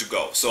 I'm ready to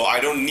go. So I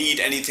don't need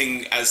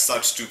anything as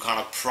such to kind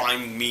of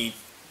prime me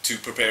to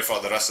prepare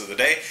for the rest of the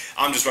day.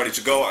 I'm just ready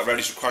to go. I'm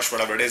ready to crush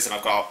whatever it is, and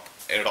I've got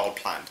it all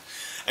planned.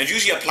 And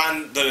usually I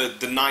plan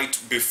the night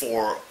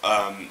before,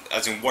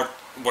 as in what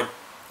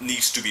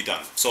needs to be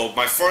done. So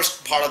my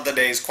first part of the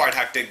day is quite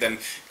hectic. Then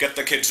get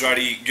the kids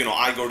ready. You know,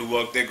 I go to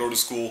work, they go to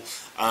school,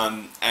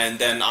 and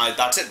then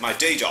that's it. My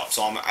day job.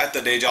 So I'm at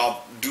the day job,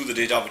 do the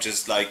day job, which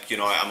is like, you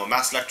know, I'm a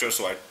maths lecturer,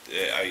 so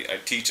I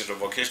teach at a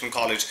vocational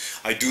college.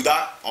 I do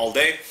that all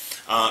day.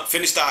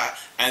 Finish that,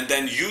 and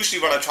then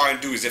usually what I try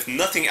and do is, if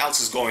nothing else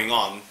is going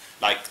on,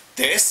 like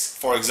this,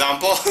 for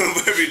example,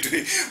 where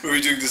we're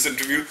doing this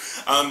interview,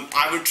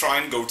 I would try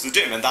and go to the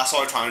gym, and that's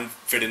how I try and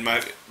fit in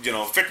my, you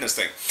know, fitness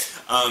thing.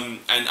 And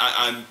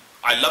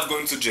I love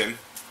going to the gym.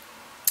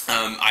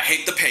 I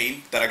hate the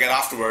pain that I get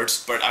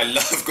afterwards, but I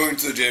love going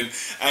to the gym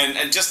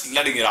and just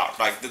letting it out.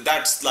 Like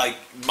that's like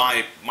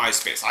my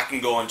space. I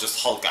can go and just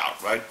hulk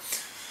out, right?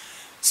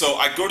 So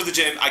I go to the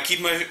gym. I keep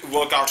my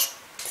workouts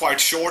quite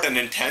short and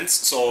intense,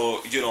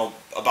 so, you know,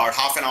 about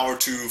half an hour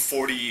to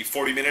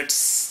 40 minutes,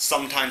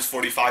 sometimes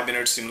 45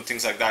 minutes, you know,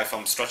 things like that, if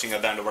I'm stretching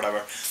at the end or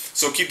whatever.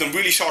 So keep them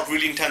really short,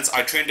 really intense.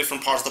 I train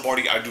different parts of the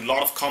body. I do a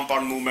lot of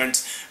compound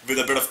movements with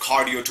a bit of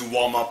cardio to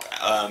warm up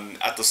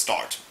at the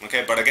start.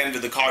 Okay, but again,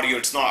 with the cardio,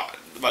 it's not,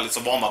 well, it's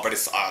a warm up, but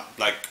it's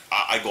like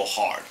I go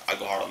hard. I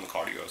go hard on the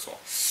cardio as well.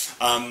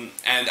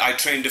 And I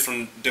train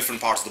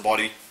different parts of the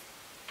body.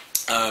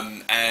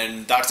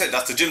 And that's it.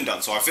 That's the gym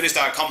done. So I finish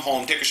that, come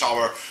home, take a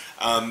shower,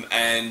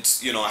 and,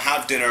 you know,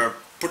 have dinner,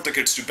 put the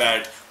kids to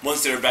bed.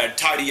 Once they're in bed,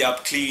 tidy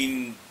up,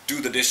 clean,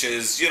 do the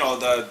dishes, you know,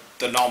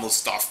 the normal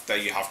stuff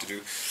that you have to do.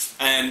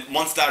 And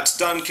once that's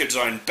done, kids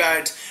are in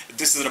bed.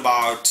 This is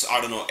about, I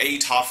don't know,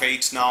 8, half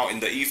 8 now in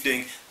the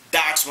evening.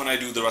 that's when I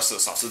do the rest of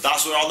the stuff. So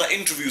that's where all the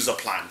interviews are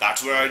planned.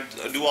 That's where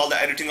I do all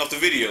the editing of the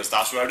videos.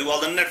 That's where I do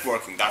all the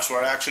networking. That's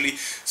where I actually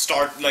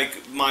start like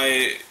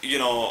my, you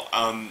know,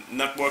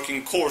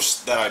 networking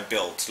course that I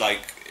built. Like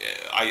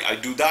I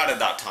do that at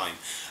that time.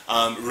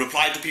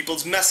 Reply to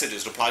people's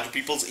messages, reply to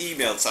people's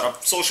emails, set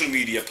up social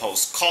media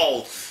posts,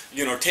 call,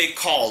 you know, take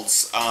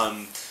calls,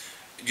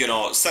 you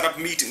know, set up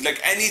meetings, like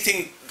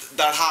anything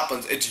that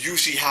happens, it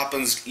usually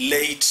happens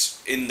late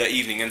in the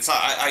evening, and so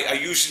I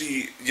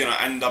usually, you know,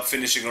 end up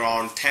finishing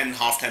around 10,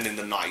 half 10 in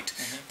the night.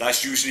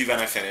 That's usually when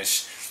I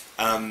finish.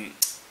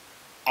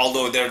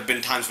 Although there have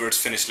been times where it's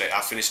finished late. I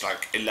finished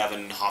like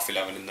 11, half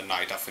 11 in the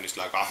night. I finished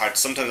like,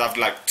 sometimes I have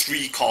like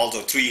 3 calls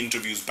or 3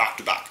 interviews back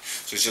to back.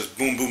 So it's just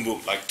boom, boom,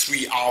 boom, like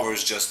 3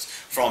 hours just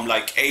from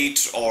like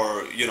 8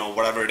 or, you know,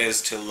 whatever it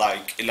is till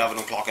like 11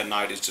 o'clock at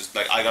night. It's just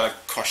like, I gotta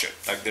crush it.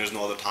 Like there's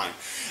no other time.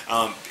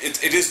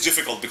 It is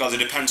difficult because it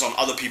depends on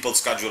other people's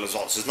schedule as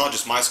well. So it's not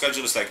just my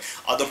schedule. It's like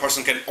other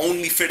person can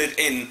only fit it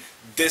in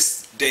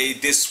this day,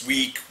 this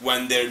week,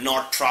 when they're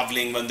not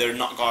traveling, when they're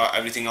not got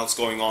everything else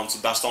going on. So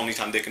that's the only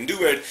time they can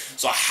do it.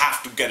 So I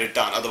have to get it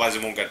done, otherwise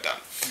it won't get done.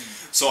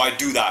 So I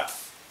do that,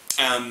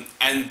 and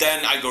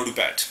then I go to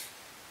bed,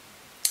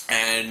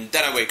 and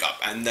then I wake up,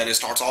 and then it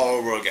starts all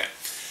over again.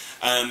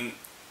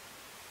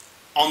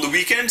 On the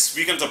weekends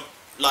are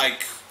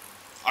like,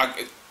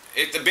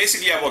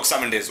 basically I work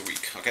 7 days a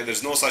week. Okay,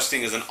 there's no such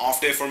thing as an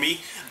off day for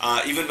me.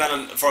 Even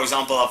when, for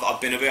example,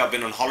 I've been away, I've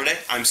been on holiday,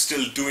 I'm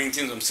still doing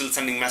things, I'm still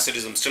sending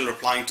messages, I'm still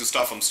replying to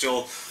stuff, I'm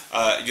still,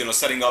 you know,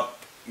 setting up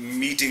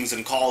meetings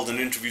and calls and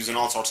interviews and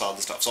all sorts of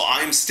other stuff. So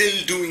I'm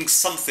still doing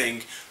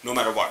something no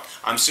matter what.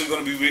 I'm still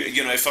going to be,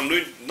 you know, if I'm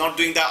not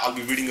doing that, I'll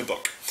be reading a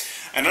book.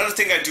 Another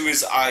thing I do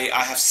is I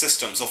have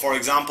systems. So for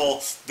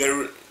example,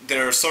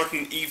 there are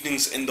certain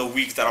evenings in the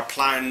week that are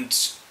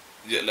planned,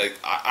 like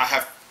I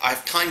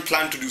have time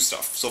planned to do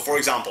stuff. So for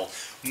example,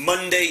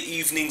 Monday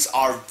evenings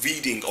are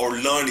reading or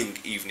learning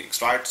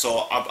evenings, right?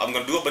 So I'm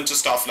going to do a bunch of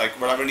stuff, like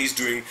whatever needs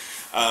doing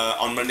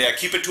on Monday. I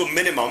keep it to a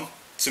minimum,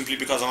 simply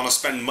because I want to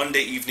spend Monday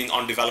evening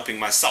on developing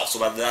myself. So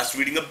whether that's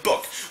reading a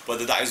book,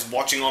 whether that is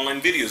watching online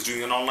videos,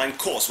 doing an online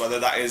course, whether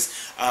that is,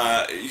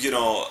 you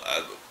know,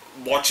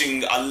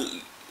 watching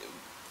a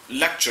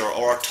lecture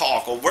or a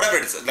talk or whatever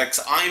it is, like,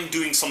 so I'm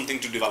doing something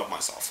to develop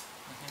myself.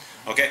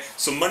 Okay,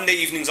 so Monday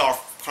evenings are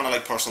kind of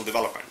like personal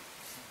development.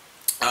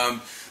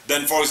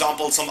 Then, for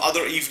example, some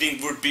other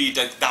evening would be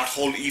that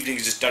whole evening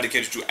is just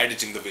dedicated to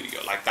editing the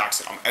video. Like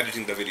that's it, I'm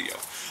editing the video.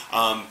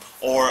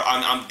 Or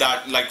I'm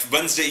that, like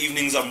Wednesday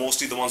evenings are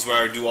mostly the ones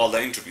where I do all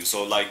the interviews.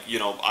 So like, you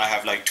know, I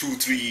have like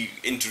 2-3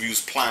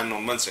 interviews planned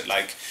on Wednesday.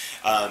 Like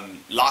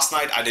last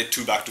night I did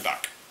 2 back to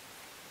back.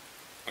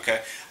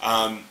 Okay.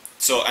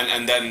 So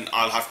and then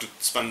I'll have to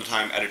spend the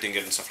time editing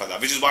it and stuff like that,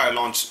 which is why I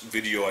launch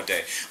video a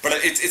day. But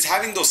it's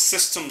having those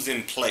systems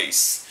in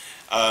place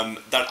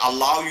that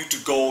allow you to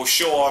go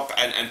show up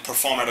and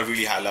perform at a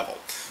really high level.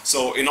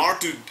 So in order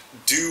to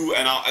do,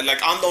 and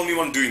I'm the only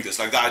one doing this,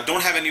 like that, I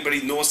don't have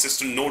anybody, no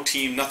system, no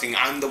team, nothing.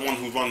 I'm the one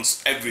who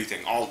runs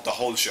everything, the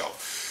whole show.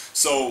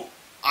 So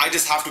I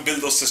just have to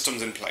build those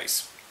systems in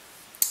place.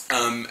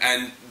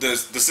 And the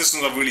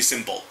systems are really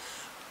simple.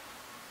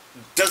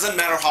 Doesn't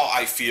matter how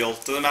I feel,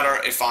 doesn't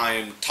matter if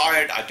I'm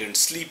tired, I didn't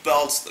sleep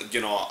well, you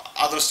know,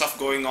 other stuff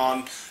going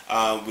on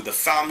with the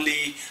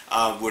family,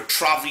 we're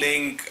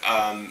traveling,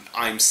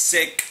 I'm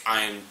sick,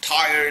 I'm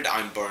tired,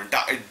 I'm burned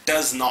out. It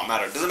does not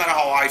matter. It doesn't matter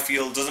how I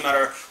feel, doesn't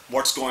matter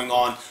what's going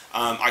on.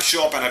 I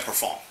show up and I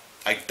perform.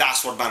 Like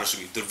that's what matters to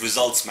me. The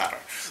results matter.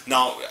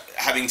 Now,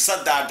 having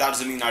said that, that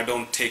doesn't mean I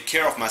don't take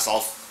care of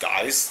myself,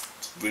 guys.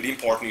 It's really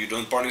important. You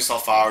don't burn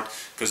yourself out,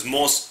 because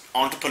most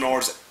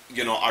entrepreneurs,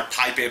 you know, are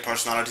type A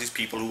personalities,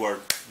 people who are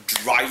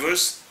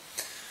drivers.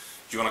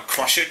 You want to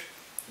crush it,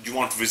 you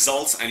want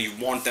results, and you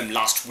want them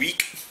last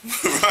week,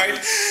 right?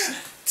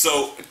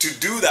 So to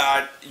do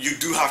that, you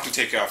do have to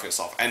take care of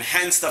yourself, and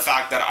hence the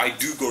fact that I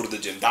do go to the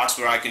gym. That's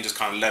where I can just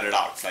kind of let it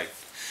out. Like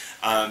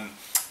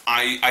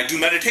I do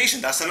meditation.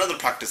 That's another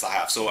practice I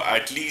have. So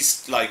at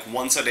least like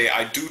once a day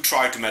I do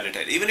try to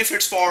meditate, even if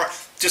it's for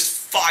just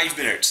 5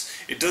 minutes.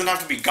 It doesn't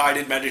have to be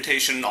guided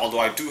meditation, although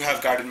I do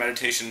have guided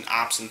meditation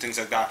apps and things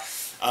like that.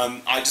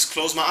 I just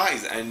close my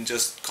eyes and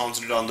just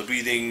concentrate on the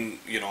breathing,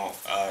 you know,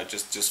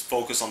 just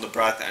focus on the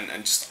breath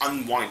and just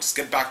unwind, just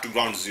get back to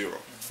ground zero,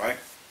 right?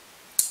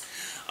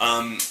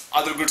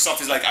 Other good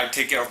stuff is like I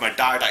take care of my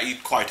diet. I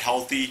eat quite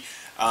healthy.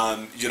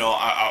 You know,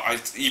 I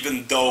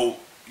even though,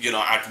 you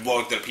know, at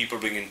work there are people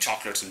bringing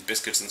chocolates and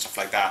biscuits and stuff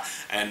like that,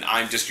 and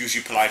I'm just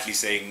usually politely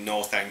saying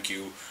no thank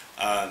you.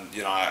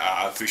 You know,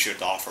 I appreciate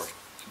the offer,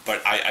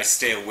 but I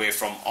stay away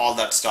from all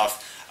that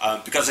stuff.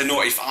 Because I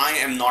know if I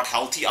am not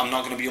healthy, I'm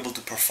not going to be able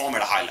to perform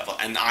at a high level,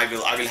 and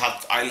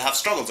I'll have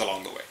struggles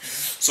along the way.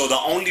 So the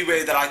only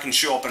way that I can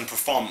show up and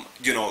perform,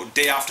 you know,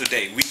 day after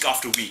day, week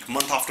after week,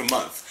 month after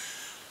month,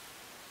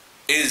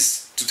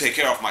 is to take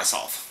care of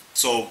myself.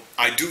 So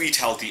I do eat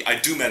healthy, I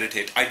do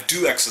meditate, I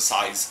do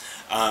exercise,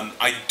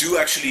 I do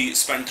actually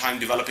spend time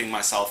developing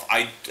myself.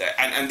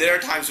 And there are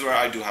times where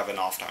I do have an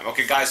off time.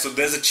 Okay guys, so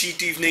there's a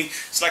cheat evening.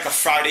 It's like a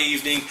Friday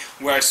evening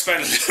where I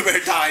spend a little bit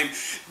of time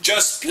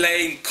just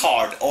playing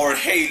COD or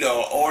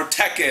Halo or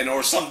Tekken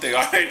or something,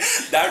 alright?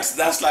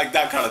 That's like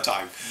that kind of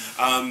time.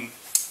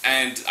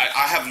 And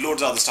I have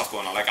loads of other stuff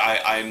going on. Like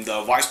I'm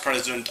the vice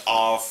president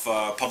of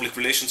public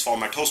relations for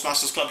my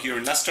Toastmasters club here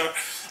in Leicester.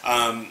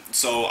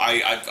 So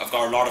I've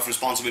got a lot of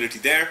responsibility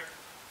there.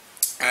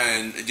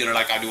 And you know,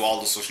 like I do all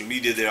the social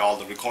media there, all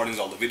the recordings,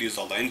 all the videos,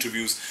 all the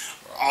interviews,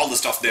 all the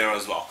stuff there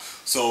as well.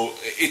 So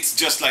it's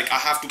just like I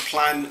have to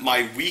plan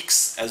my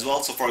weeks as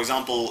well. So for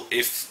example,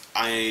 if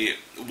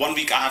one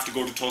week I have to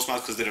go to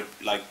Toastmasters because they're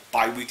like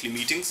bi-weekly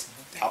meetings.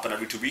 They happen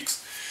every 2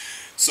 weeks.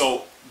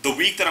 So the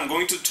week that I'm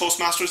going to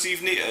Toastmasters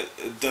evening,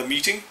 the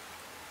meeting,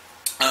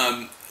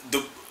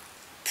 the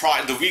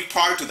week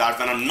prior to that,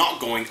 when I'm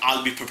not going,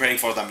 I'll be preparing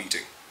for that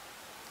meeting,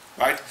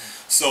 right?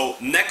 So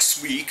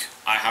next week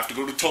I have to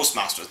go to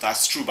Toastmasters.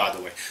 That's true, by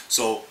the way.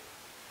 So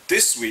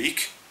this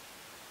week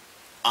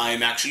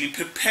I'm actually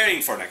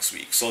preparing for next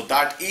week. So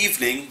that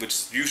evening, which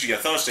is usually a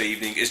Thursday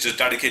evening, is just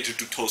dedicated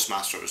to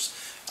Toastmasters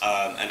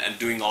and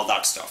doing all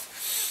that stuff.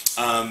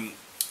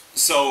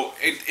 So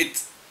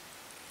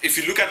if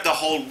you look at the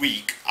whole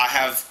week, I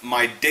have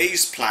my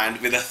days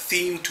planned with a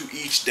theme to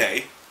each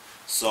day.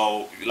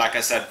 So like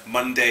I said,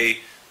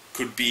 Monday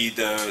could be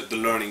the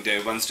learning day,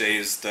 Wednesday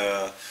is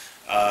the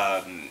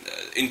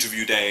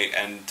interview day,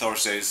 and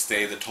Thursday is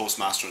the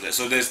Toastmaster day.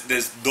 So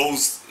there's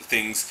those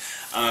things,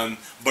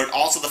 but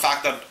also the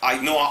fact that I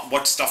know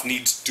what stuff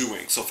needs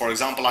doing. So for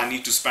example, I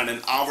need to spend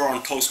an hour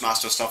on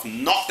Toastmaster stuff,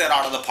 knock that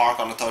out of the park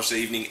on a Thursday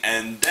evening,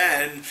 and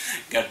then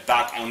get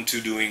back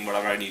onto doing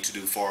whatever I need to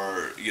do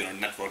for, you know,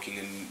 networking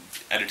and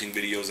editing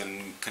videos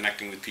and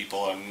connecting with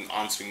people and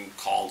answering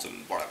calls and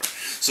whatever.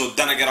 So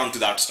then I get onto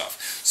that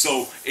stuff.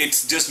 So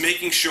it's just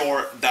making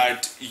sure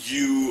that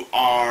you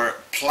are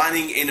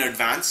planning in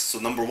advance. So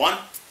number one,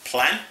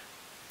 plan,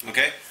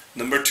 okay?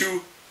 Number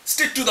two,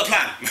 stick to the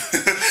plan,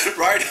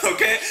 right?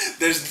 Okay,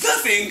 there's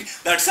nothing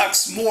that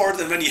sucks more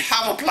than when you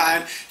have a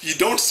plan, you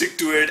don't stick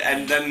to it,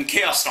 and then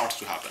chaos starts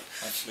to happen.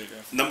 Absolutely.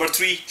 Number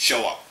three,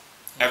 show up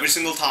every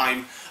single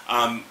time.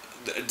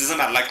 It doesn't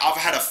matter. Like I've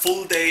had a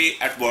full day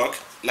at work.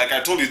 Like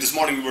I told you this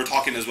morning, we were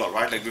talking as well,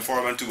 right? Like before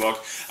I went to work,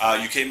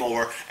 you came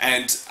over,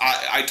 and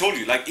I told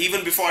you, like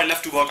even before I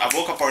left to work, I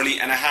woke up early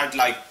and I had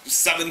like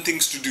 7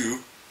 things to do,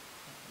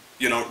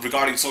 you know,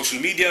 regarding social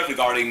media,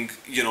 regarding,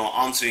 you know,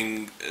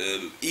 answering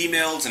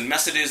emails and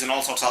messages and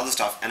all sorts of other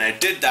stuff. And I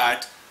did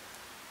that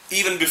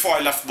even before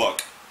I left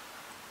work.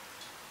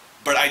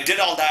 But I did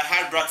all that,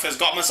 had breakfast,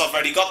 got myself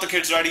ready, got the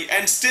kids ready,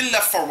 and still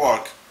left for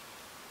work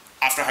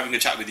after having a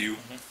chat with you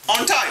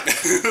on time,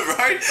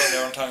 right? Got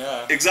there on time,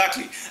 yeah.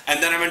 Exactly.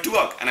 And then I went to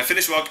work, and I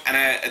finished work,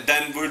 and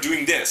then we're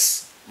doing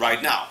this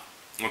right now,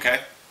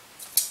 okay?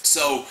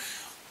 So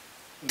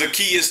the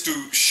key is to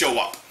show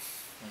up,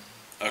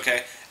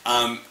 okay?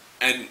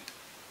 And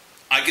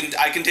I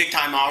can take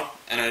time out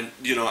and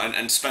you know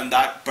and spend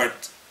that,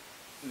 but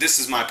this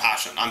is my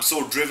passion. I'm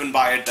so driven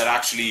by it that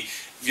actually,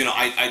 you know,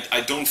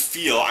 I don't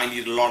feel I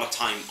need a lot of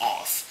time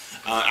off.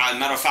 As a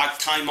matter of fact,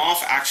 time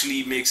off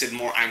actually makes it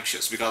more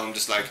anxious because I'm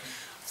just like,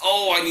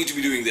 oh, I need to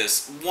be doing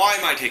this. Why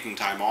am I taking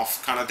time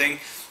off, kind of thing.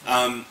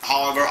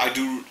 However, I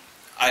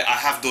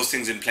have those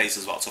things in place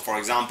as well. So for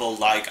example,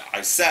 like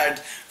I said,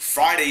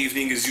 Friday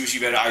evening is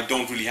usually where I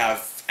don't really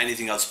have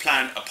anything else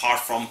planned apart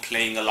from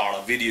playing a lot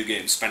of video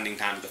games, spending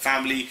time with the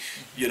family,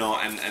 you know,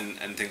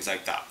 and things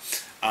like that.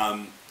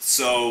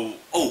 So,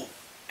 oh,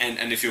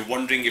 and if you're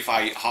wondering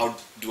how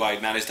do I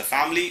manage the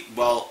family,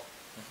 well,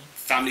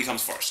 family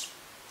comes first.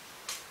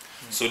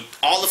 So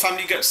all the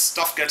family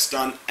stuff gets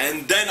done,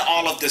 and then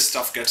all of this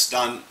stuff gets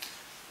done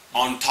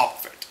on top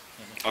of it.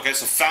 Okay,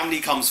 so family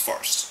comes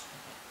first.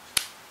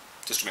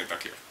 Just to make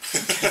that clear.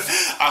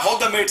 I hope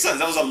that made sense.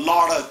 That was a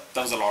lot of.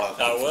 That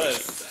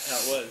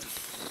was.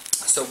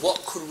 So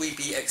what could we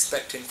be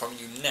expecting from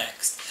you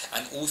next,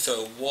 and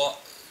also what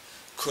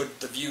could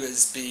the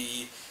viewers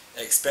be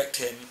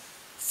expecting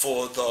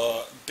for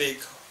the big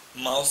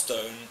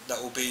milestone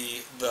that will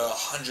be the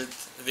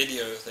 100th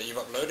video that you've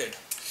uploaded?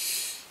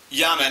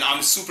 Yeah, man,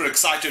 I'm super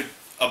excited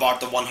about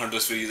the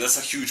 100th video. That's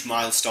a huge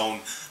milestone,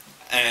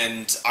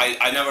 and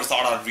I never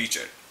thought I'd reach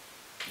it.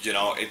 You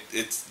know,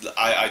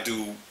 I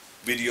do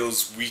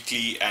videos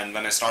weekly, and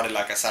when I started,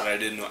 like I said, I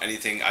didn't know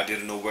anything. I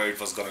didn't know where it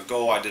was going to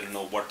go. I didn't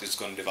know what it's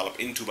going to develop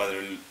into,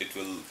 whether it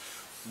will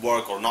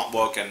work or not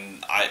work,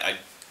 and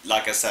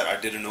like I said, I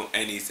didn't know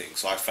anything,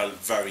 so I felt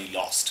very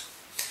lost.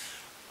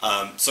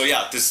 So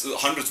yeah, this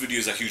 100th video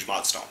is a huge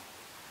milestone.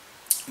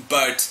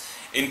 But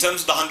in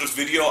terms of the 100th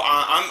video,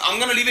 I'm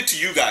going to leave it to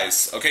you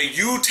guys, okay?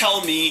 You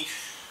tell me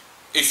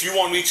if you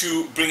want me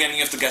to bring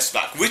any of the guests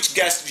back. Which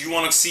guest do you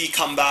want to see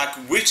come back?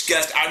 Which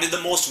guest added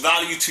the most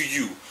value to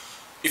you?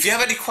 If you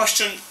have any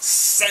questions,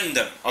 send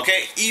them,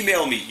 okay?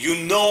 Email me.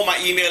 You know my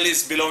email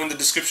is below in the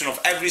description of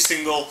every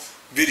single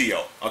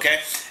video, okay?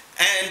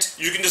 and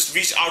you can just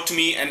reach out to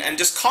me and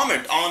just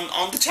comment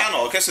on the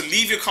channel. Okay, so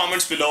leave your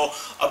comments below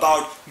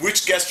about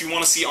which guest you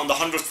want to see on the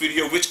 100th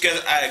video, which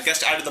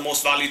guest added the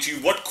most value to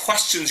you, what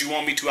questions you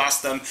want me to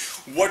ask them,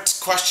 what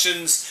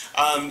questions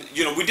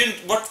you know,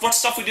 what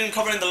stuff we didn't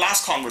cover in the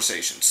last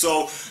conversation.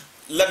 So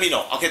let me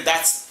know. Okay,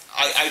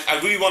 I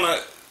really want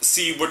to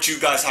see what you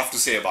guys have to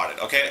say about it,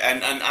 okay?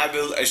 And I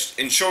will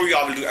ensure you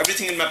I will do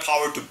everything in my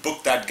power to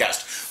book that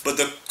guest. But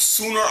the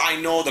sooner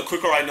I know, the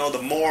quicker I know,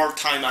 the more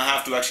time I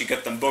have to actually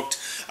get them booked.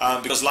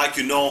 Because like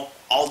you know,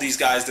 all these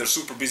guys, they're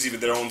super busy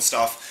with their own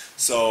stuff.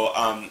 So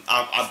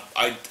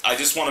I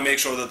just want to make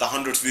sure that the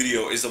 100th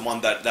video is the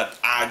one that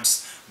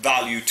adds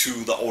value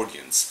to the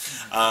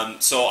audience.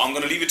 So I'm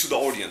going to leave it to the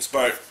audience.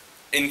 But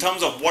in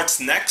terms of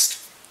what's next,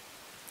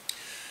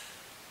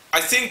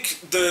 I think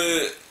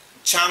the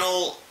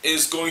channel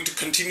is going to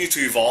continue to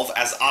evolve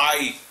as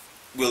I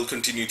will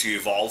continue to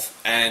evolve.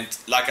 And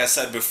like I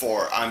said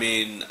before, I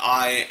mean,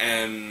 I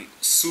am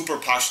super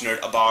passionate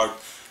about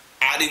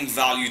adding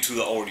value to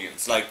the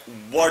audience, like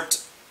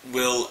what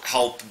will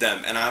help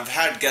them. And I've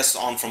had guests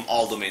on from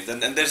all domains,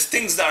 and there's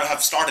things that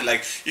have started,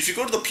 like if you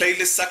go to the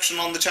playlist section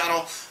on the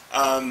channel,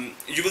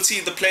 you will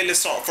see the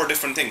playlist for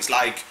different things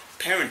like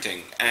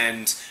parenting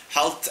and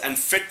health and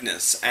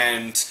fitness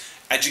and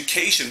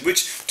education,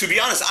 which to be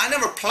honest I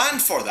never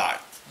planned for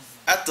that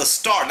at the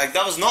start. Like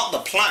that was not the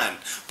plan,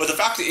 but the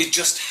fact that it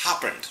just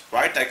happened,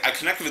 right? Like I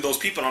connected with those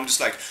people and I'm just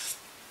like,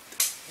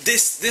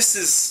 this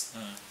is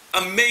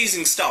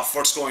amazing stuff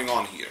what's going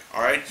on here,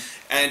 all right?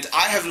 And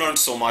I have learned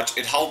so much.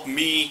 It helped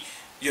me,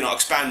 you know,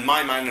 expand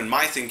my mind and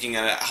my thinking,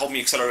 and it helped me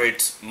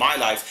accelerate my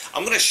life.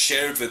 I'm going to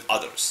share it with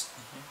others,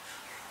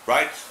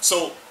 right?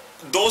 So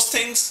those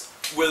things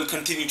will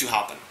continue to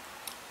happen,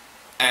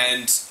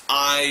 and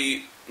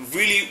I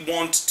really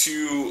want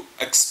to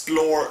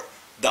explore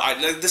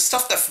the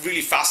stuff that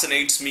really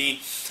fascinates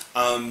me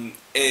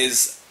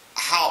is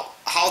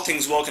how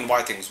things work and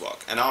why things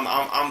work, and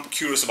I'm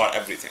curious about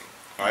everything.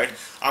 Right?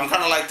 I'm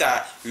kind of like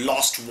that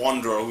lost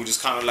wanderer who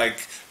just kind of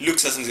like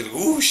looks at something like,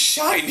 ooh,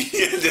 shiny,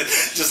 and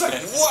just like,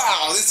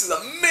 wow, this is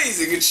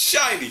amazing, it's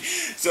shiny.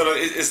 So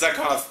it's that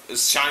kind of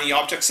shiny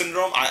object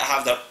syndrome. I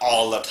have that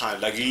all the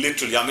time, like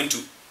literally I'm into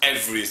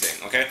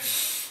everything, okay?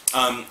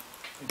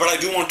 But I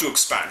do want to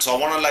expand, so I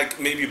want to like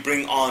maybe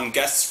bring on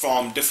guests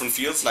from different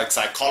fields like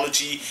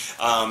psychology,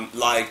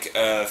 like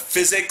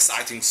physics.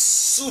 I think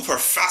super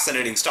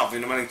fascinating stuff. You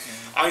know, I mean,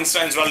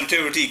 Einstein's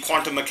relativity,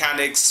 quantum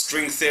mechanics,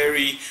 string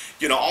theory.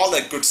 You know, all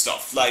that good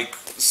stuff. Like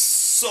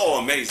so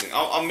amazing.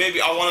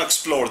 Maybe I want to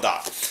explore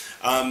that.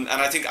 And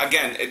I think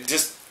again,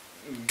 just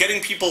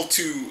getting people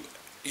to,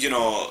 you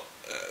know,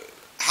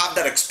 have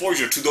that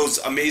exposure to those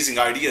amazing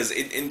ideas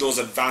in those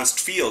advanced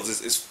fields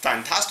is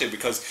fantastic,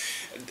 because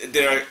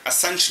they're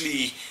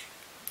essentially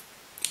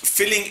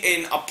filling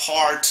in a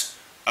part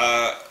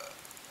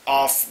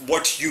of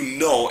what you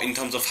know in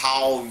terms of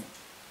how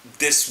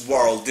this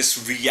world,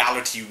 this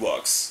reality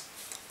works,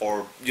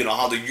 or you know,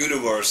 how the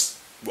universe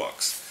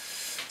works.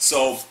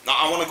 So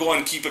I want to go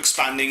and keep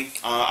expanding.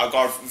 I've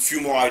got a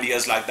few more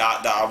ideas like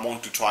that I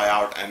want to try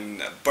out.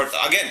 But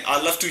again,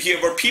 I'd love to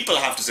hear what people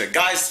have to say.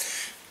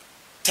 Guys,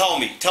 tell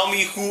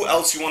me who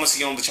else you want to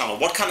see on the channel.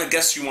 What kind of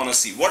guests you want to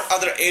see? What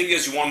other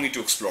areas you want me to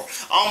explore?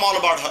 I'm all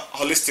about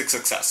holistic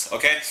success,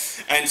 okay?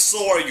 And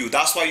so are you.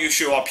 That's why you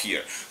show up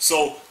here.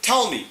 So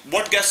tell me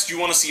what guests you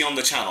want to see on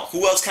the channel.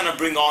 Who else can I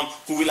bring on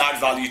who will add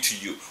value to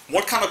you?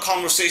 What kind of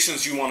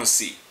conversations you want to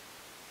see?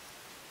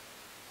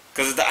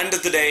 Because at the end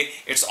of the day,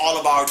 it's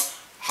all about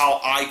how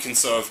I can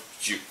serve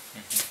you.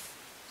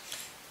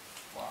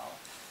 Wow.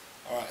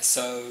 Alright,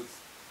 so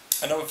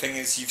another thing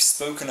is you've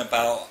spoken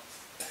about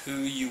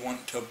who you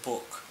want to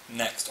book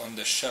next on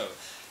the show.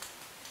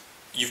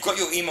 You've got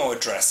your email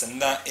address,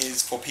 and that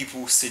is for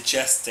people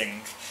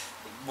suggesting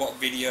what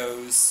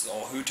videos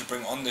or who to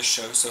bring on the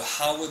show. So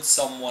how would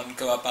someone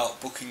go about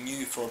booking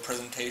you for a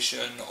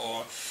presentation,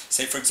 or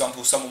say for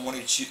example someone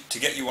wanted to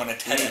get you on a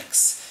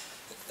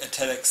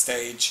TEDx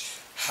stage?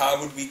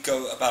 How would we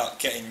go about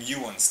getting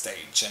you on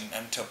stage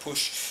and to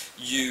push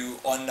you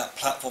on that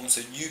platform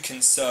so you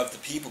can serve the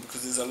people?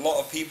 Because there's a lot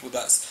of people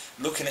that's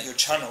looking at your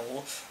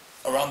channel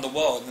around the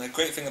world, and the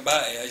great thing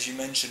about it, as you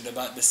mentioned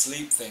about the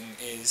sleep thing,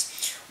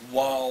 is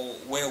while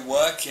we're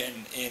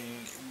working in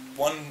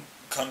one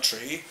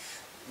country,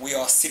 we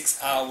are 6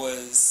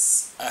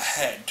 hours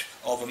ahead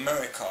of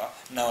America.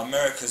 Now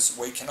America's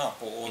waking up,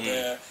 or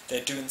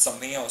they're doing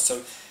something else.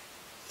 So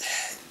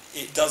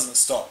it doesn't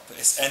stop.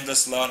 It's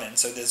endless learning.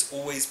 So there's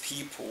always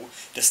people.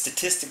 The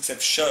statistics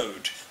have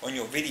showed on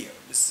your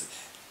videos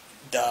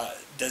that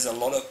there's a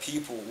lot of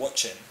people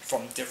watching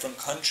from different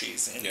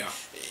countries and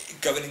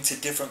going into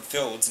different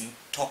fields and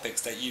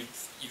topics that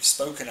you've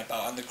spoken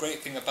about. And the great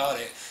thing about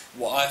it,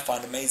 what I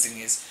find amazing,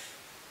 is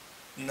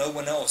no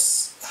one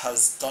else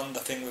has done the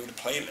thing with the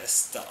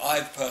playlist that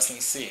I've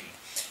personally seen,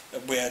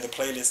 where the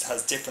playlist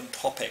has different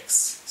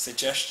topics,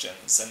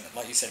 suggestions, and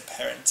like you said,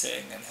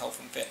 parenting and health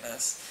and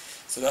fitness.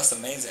 So that's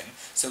amazing.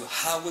 So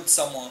how would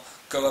someone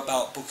go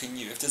about booking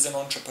you? If there's an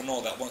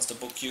entrepreneur that wants to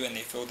book you and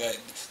they feel that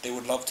they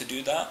would love to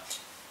do that,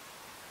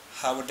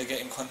 how would they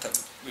get in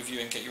contact with you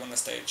and get you on the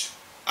stage?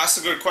 That's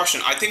a good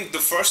question. I think the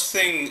first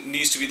thing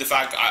needs to be the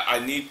fact I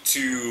need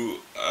to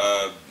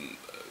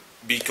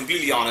be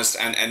completely honest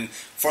and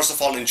first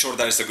of all ensure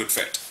that it's a good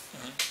fit.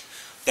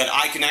 That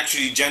I can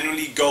actually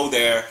genuinely go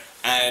there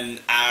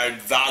and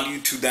add value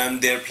to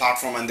them, their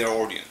platform and their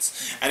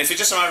audience. And if it's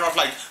just a matter of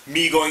like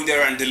me going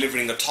there and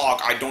delivering a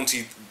talk, I don't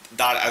see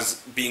that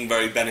as being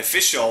very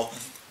beneficial,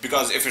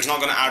 because if it's not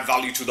going to add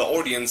value to the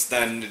audience,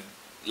 then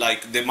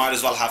like they might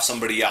as well have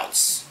somebody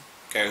else,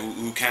 okay,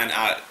 who can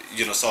add,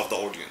 serve the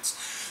audience.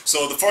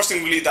 So the first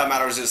thing really that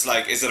matters is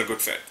like, is it a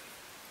good fit?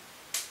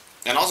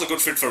 And also a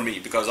good fit for me,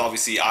 because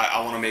obviously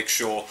I want to make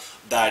sure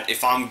that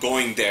if I'm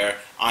going there,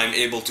 I'm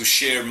able to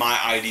share my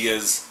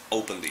ideas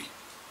openly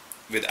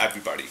with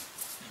everybody.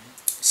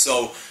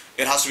 So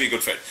it has to be a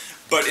good fit.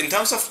 But in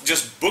terms of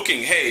just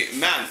booking, hey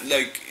man,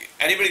 like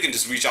anybody can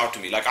just reach out to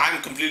me. Like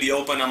I'm completely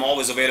open, I'm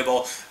always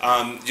available.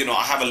 I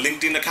have a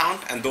LinkedIn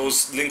account and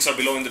those links are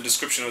below in the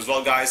description as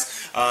well,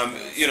 guys.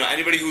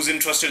 Anybody who's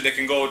interested, they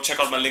can go check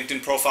out my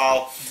LinkedIn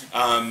profile,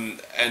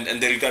 and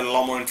they'll get a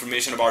lot more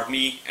information about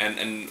me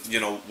and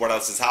what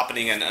else is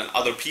happening and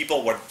other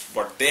people, what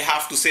they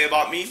have to say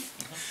about me.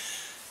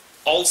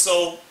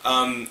 Also,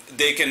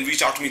 they can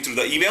reach out to me through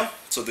the email.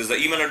 So there's the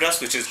email address,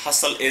 which is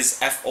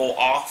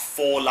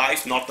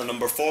hustleisfor4life, not the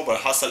number 4,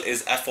 but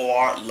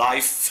hustleisfor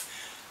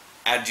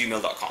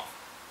life@gmail.com.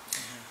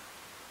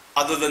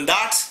 Other than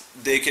that,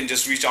 they can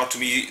just reach out to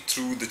me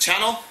through the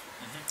channel.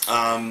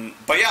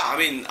 But yeah, I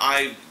mean,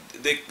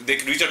 they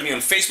can reach out to me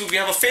on Facebook. We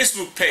have a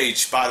Facebook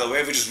page, by the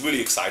way, which is really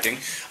exciting.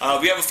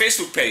 We have a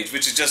Facebook page,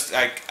 which is just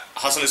like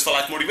Hustle is for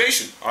Life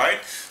Motivation. All right,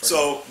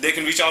 so they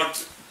can reach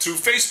out through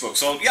Facebook.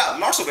 So yeah,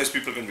 lots of ways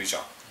people can reach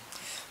out.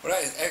 Well,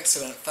 that is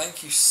excellent.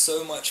 Thank you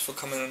so much for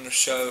coming on the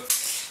show.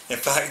 In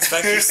fact,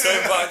 thank you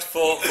so much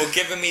for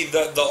giving me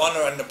the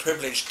honor and the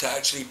privilege to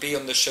actually be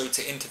on the show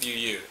to interview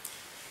you.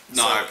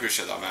 No, I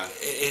appreciate that, man.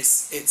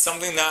 It's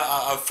something that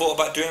I've thought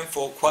about doing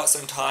for quite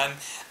some time,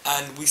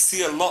 and we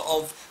see a lot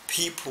of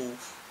people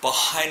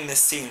behind the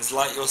scenes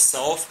like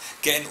yourself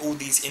getting all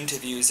these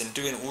interviews and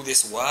doing all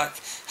this work.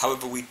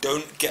 However, we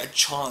don't get a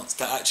chance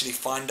to actually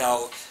find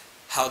out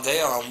how they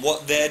are and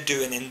what they're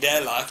doing in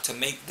their life to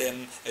make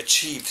them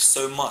achieve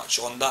so much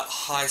on that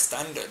high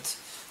standard.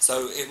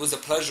 So it was a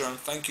pleasure, and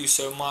thank you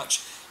so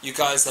much. You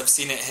guys have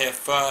seen it here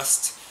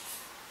first.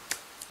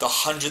 The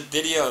 100th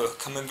video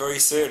coming very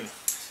soon.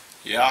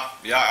 Yeah,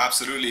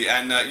 absolutely.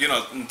 And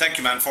thank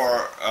you, man,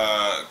 for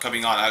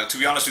coming on. To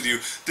be honest with you,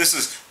 this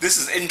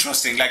is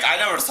interesting. Like I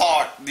never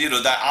thought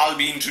that I'll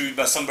be interviewed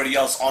by somebody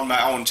else on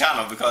my own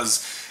channel,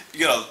 because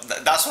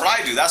that's what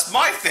I do. That's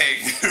my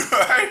thing,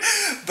 right?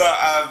 But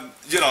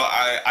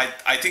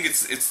I think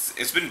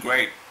it's been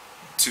great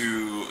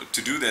to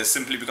do this,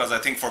 simply because I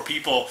think for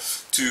people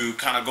to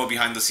kind of go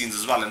behind the scenes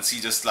as well and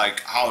see just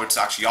like how it's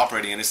actually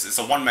operating. And it's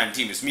a one-man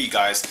team. It's me,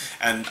 guys,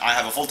 and I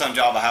have a full-time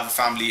job. I have a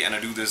family, and I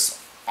do this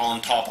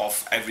on top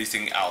of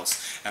everything else,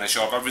 and I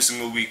show up every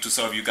single week to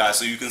serve you guys.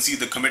 So you can see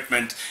the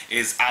commitment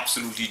is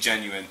absolutely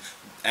genuine,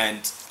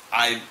 and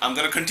I'm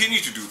gonna continue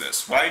to do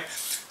this, right?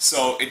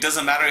 So it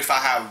doesn't matter if I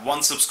have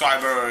 1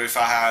 subscriber or if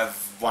I have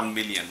 1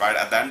 million, right?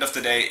 At the end of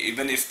the day,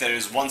 even if there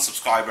is 1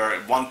 subscriber,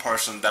 1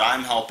 person that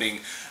I'm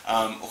helping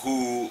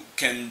who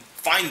can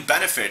find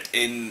benefit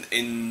in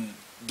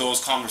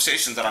those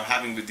conversations that I'm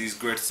having with these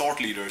great thought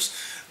leaders,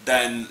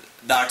 then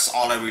that's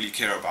all I really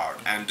care about.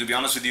 And to be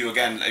honest with you,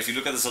 again, if you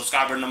look at the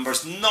subscriber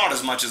numbers, not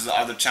as much as the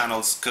other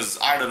channels, because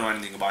I don't know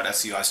anything about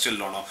SEO. I still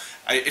don't know.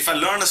 If I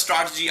learn a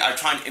strategy, I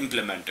try and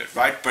implement it,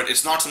 right? But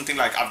it's not something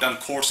like I've done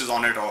courses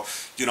on it, or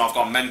I've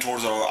got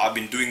mentors, or I've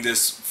been doing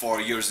this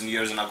for years and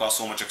years and I've got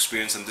so much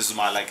experience and this is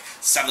my like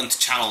 7th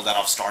channel that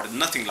I've started.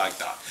 Nothing like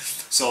that.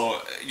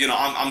 So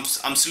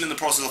I'm still in the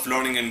process of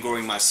learning and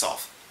growing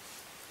myself.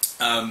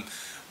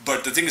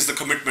 But the thing is, the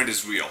commitment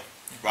is real,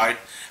 right?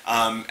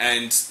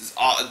 And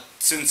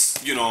since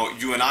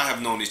you and I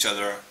have known each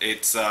other,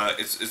 it's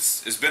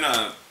been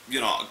a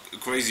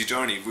crazy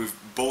journey. We've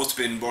both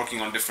been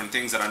working on different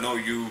things, and I know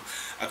you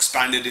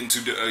expanded into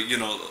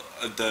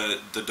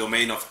the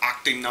domain of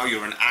acting. Now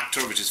you're an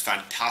actor, which is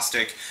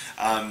fantastic,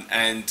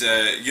 and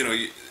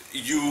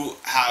you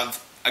have,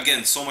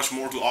 again, so much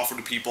more to offer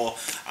to people.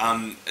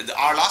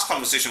 Our last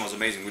conversation was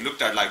amazing. We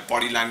looked at like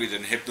body language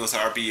and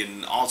hypnotherapy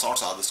and all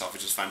sorts of other stuff,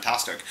 which is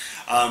fantastic.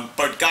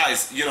 But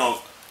guys,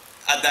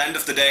 at the end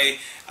of the day,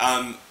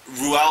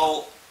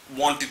 Reuel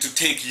wanted to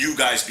take you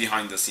guys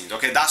behind the scenes.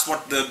 Okay, that's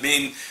what the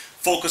main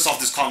focus of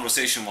this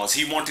conversation was.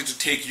 He wanted to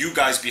take you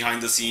guys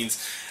behind the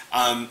scenes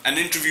and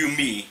interview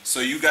me,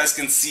 so you guys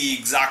can see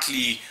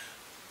exactly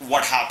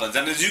what happens.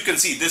 And as you can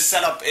see, this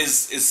setup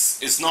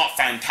is not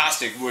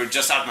fantastic. We're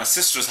just at my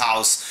sister's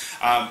house.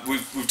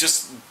 We've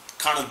just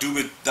kind of do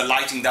with the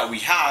lighting that we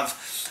have.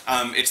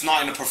 It's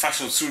not in a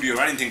professional studio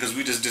or anything, because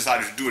we just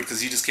decided to do it because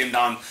he just came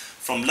down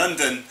from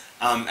London,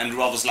 and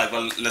Reuel was like,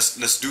 well,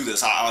 let's do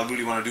this. I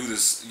really want to do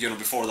this,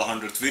 before the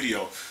 100th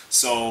video.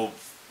 So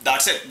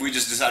that's it. We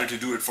just decided to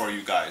do it for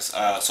you guys.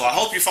 So I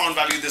hope you found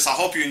value in this. I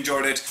hope you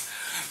enjoyed it.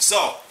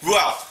 So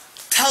Reuel,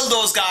 tell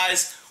those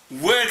guys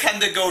where can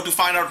they go to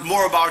find out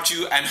more about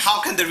you, and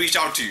how can they reach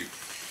out to you?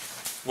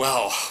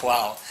 Well,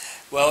 wow.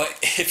 Well,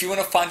 if you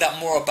want to find out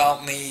more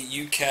about me,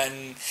 you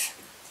can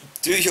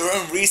do your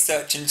own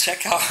research and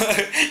check out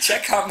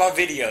my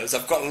videos.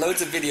 I've got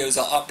loads of videos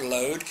I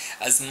upload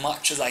as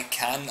much as I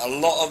can. A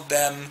lot of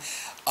them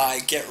I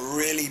get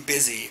really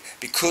busy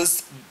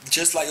because,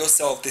 just like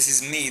yourself, this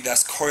is me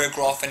that's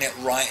choreographing it,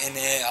 writing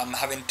it. I'm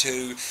having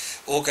to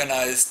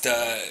organize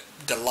the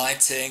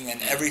lighting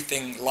and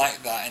everything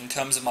like that in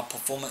terms of my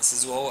performance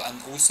as well,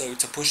 and also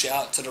to push it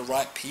out to the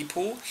right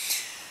people.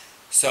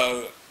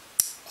 So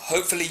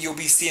hopefully you'll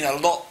be seeing a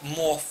lot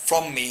more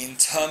from me in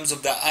terms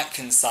of the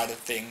acting side of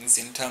things,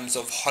 in terms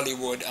of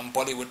Hollywood and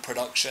Bollywood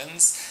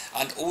productions.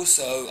 And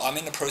also I'm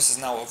in the process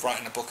now of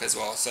writing a book as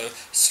well, so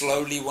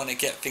slowly want to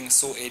get things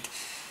sorted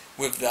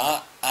with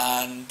that.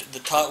 And the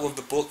title of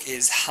the book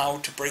is How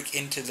to Break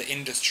Into the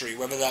Industry,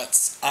 whether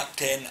that's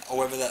acting or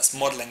whether that's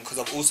modelling, because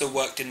I've also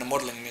worked in the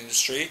modelling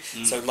industry.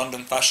 So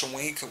London Fashion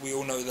Week, we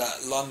all know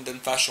that London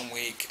Fashion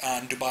Week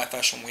and Dubai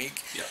Fashion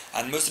Week,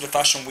 and most of the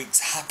fashion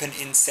weeks happen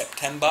in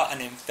September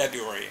and in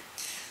February.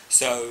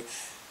 So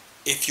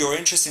if you're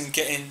interested in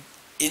getting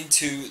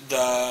into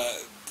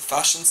the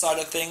fashion side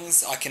of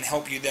things, I can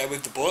help you there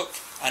with the book.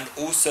 And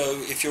also,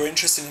 if you're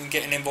interested in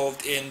getting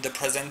involved in the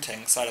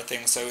presenting side of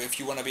things, so if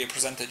you want to be a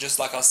presenter just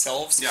like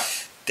ourselves,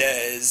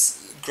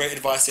 there's great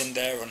advice in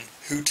there on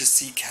who to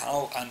seek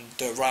out and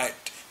the right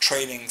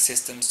training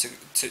systems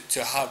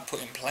to have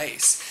put in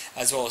place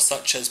as well,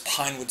 such as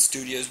Pinewood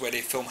Studios, where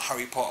they film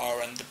Harry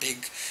Potter and the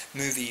big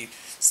movie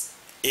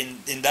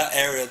in that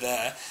area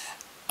there.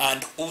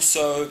 And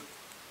also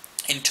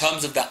in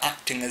terms of the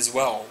acting as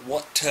well,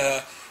 what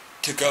to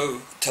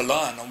go to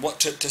learn and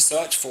what to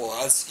search for.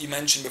 As you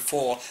mentioned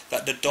before,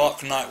 that The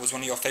Dark Knight was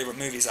one of your favourite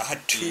movies. I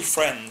had two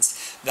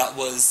friends that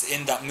was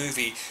in that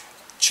movie.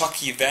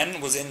 Chucky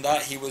Venn was in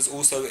that. He was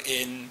also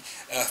in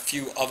a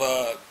few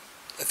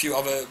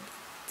other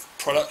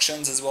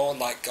productions as well,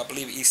 like I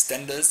believe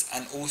EastEnders,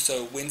 and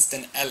also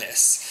Winston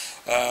Ellis.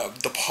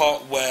 The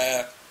part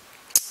where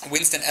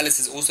Winston Ellis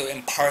is also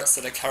in Pirates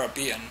of the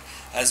Caribbean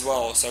as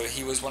well, so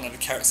he was one of the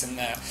characters in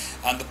there.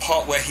 And the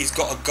part where he's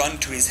got a gun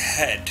to his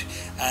head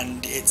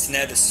and it's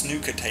near the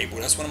snooker table,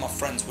 that's one of my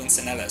friends,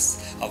 Winston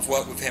Ellis. I've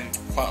worked with him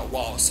for quite a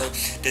while, so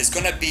there's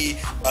going to be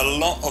a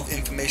lot of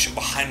information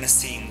behind the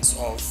scenes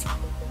of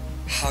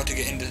how to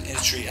get into the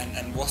industry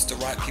and what's the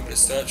right people to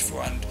search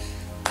for, and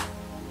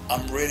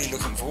I'm really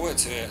looking forward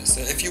to it. So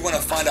if you want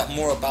to find out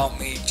more about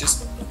me,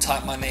 just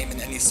type my name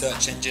in any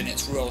search engine.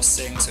 It's Reuel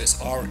Singh, so it's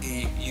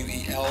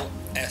REUEL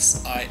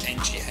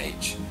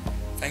SINGH.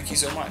 Thank you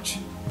so much.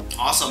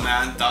 Awesome,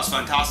 man. That's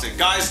fantastic.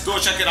 Guys, go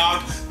check it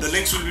out. The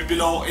links will be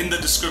below in the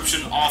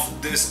description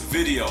of this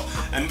video.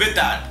 And with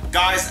that,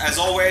 guys, as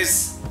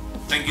always,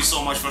 thank you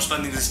so much for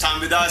spending this time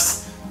with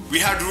us. We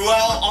had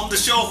Reuel on the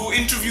show who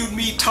interviewed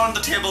me, turned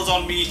the tables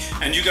on me,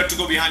 and you get to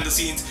go behind the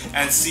scenes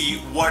and see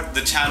what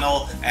the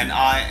channel and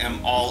I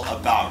am all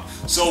about.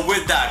 So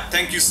with that,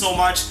 thank you so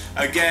much.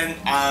 Again,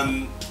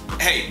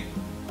 hey,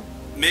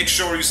 make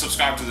sure you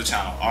subscribe to the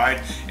channel, alright?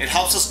 It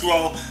helps us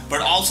grow,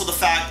 but also the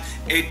fact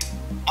it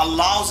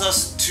allows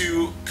us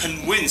to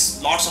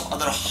convince lots of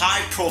other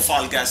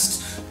high-profile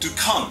guests to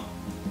come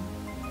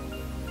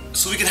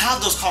so we can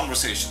have those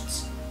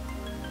conversations.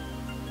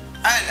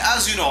 And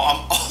as you know,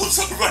 I'm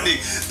also running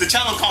the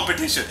channel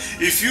competition.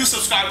 If you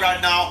subscribe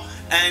right now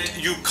and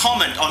you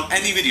comment on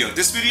any video,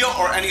 this video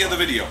or any other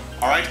video,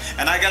 alright,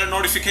 and I get a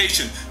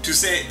notification to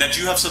say that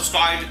you have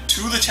subscribed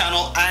to the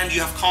channel and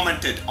you have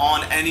commented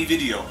on any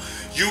video,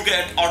 you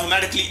get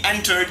automatically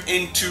entered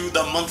into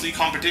the monthly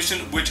competition,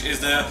 which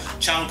is the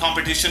channel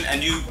competition,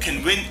 and you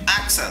can win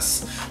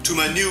access to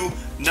my new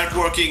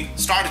networking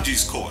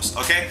strategies course.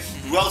 Okay,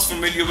 Reuel's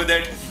familiar with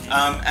it,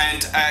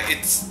 and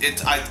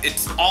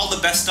it's all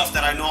the best stuff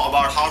that I know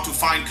about how to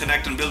find,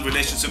 connect, and build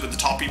relationships with the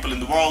top people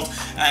in the world,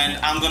 and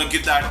I'm gonna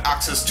give that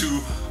access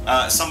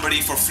to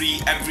somebody for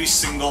free every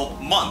single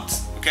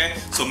month. Okay,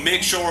 so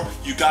make sure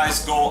you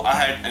guys go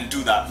ahead and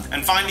do that.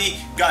 And finally,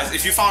 guys,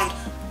 if you found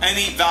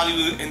any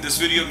value in this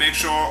video, make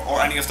sure,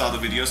 or any of the other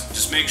videos,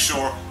 just make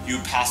sure you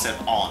pass it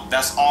on.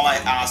 That's all I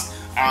ask.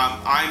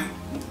 I'm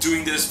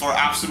doing this for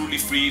absolutely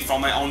free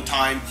from my own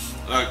time.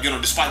 You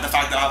know, despite the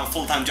fact that I have a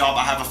full-time job,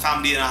 I have a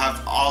family, and I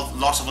have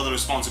lots of other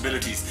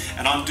responsibilities,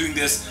 and I'm doing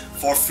this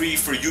for free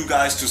for you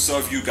guys, to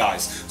serve you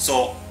guys.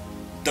 So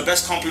the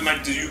best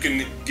compliment that you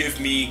can give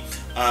me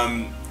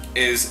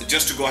is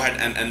just to go ahead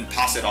and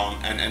pass it on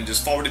and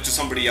just forward it to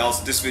somebody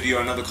else, this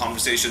video and other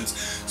conversations,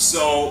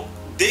 so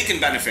they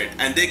can benefit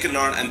and they can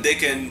learn and they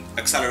can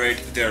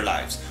accelerate their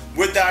lives.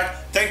 With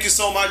that, thank you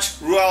so much.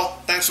 Reuel,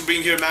 thanks for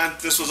being here, man.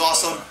 This was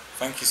awesome.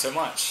 Thank you so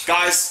much.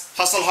 Guys,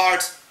 hustle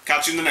hard.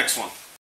 Catch you in the next one.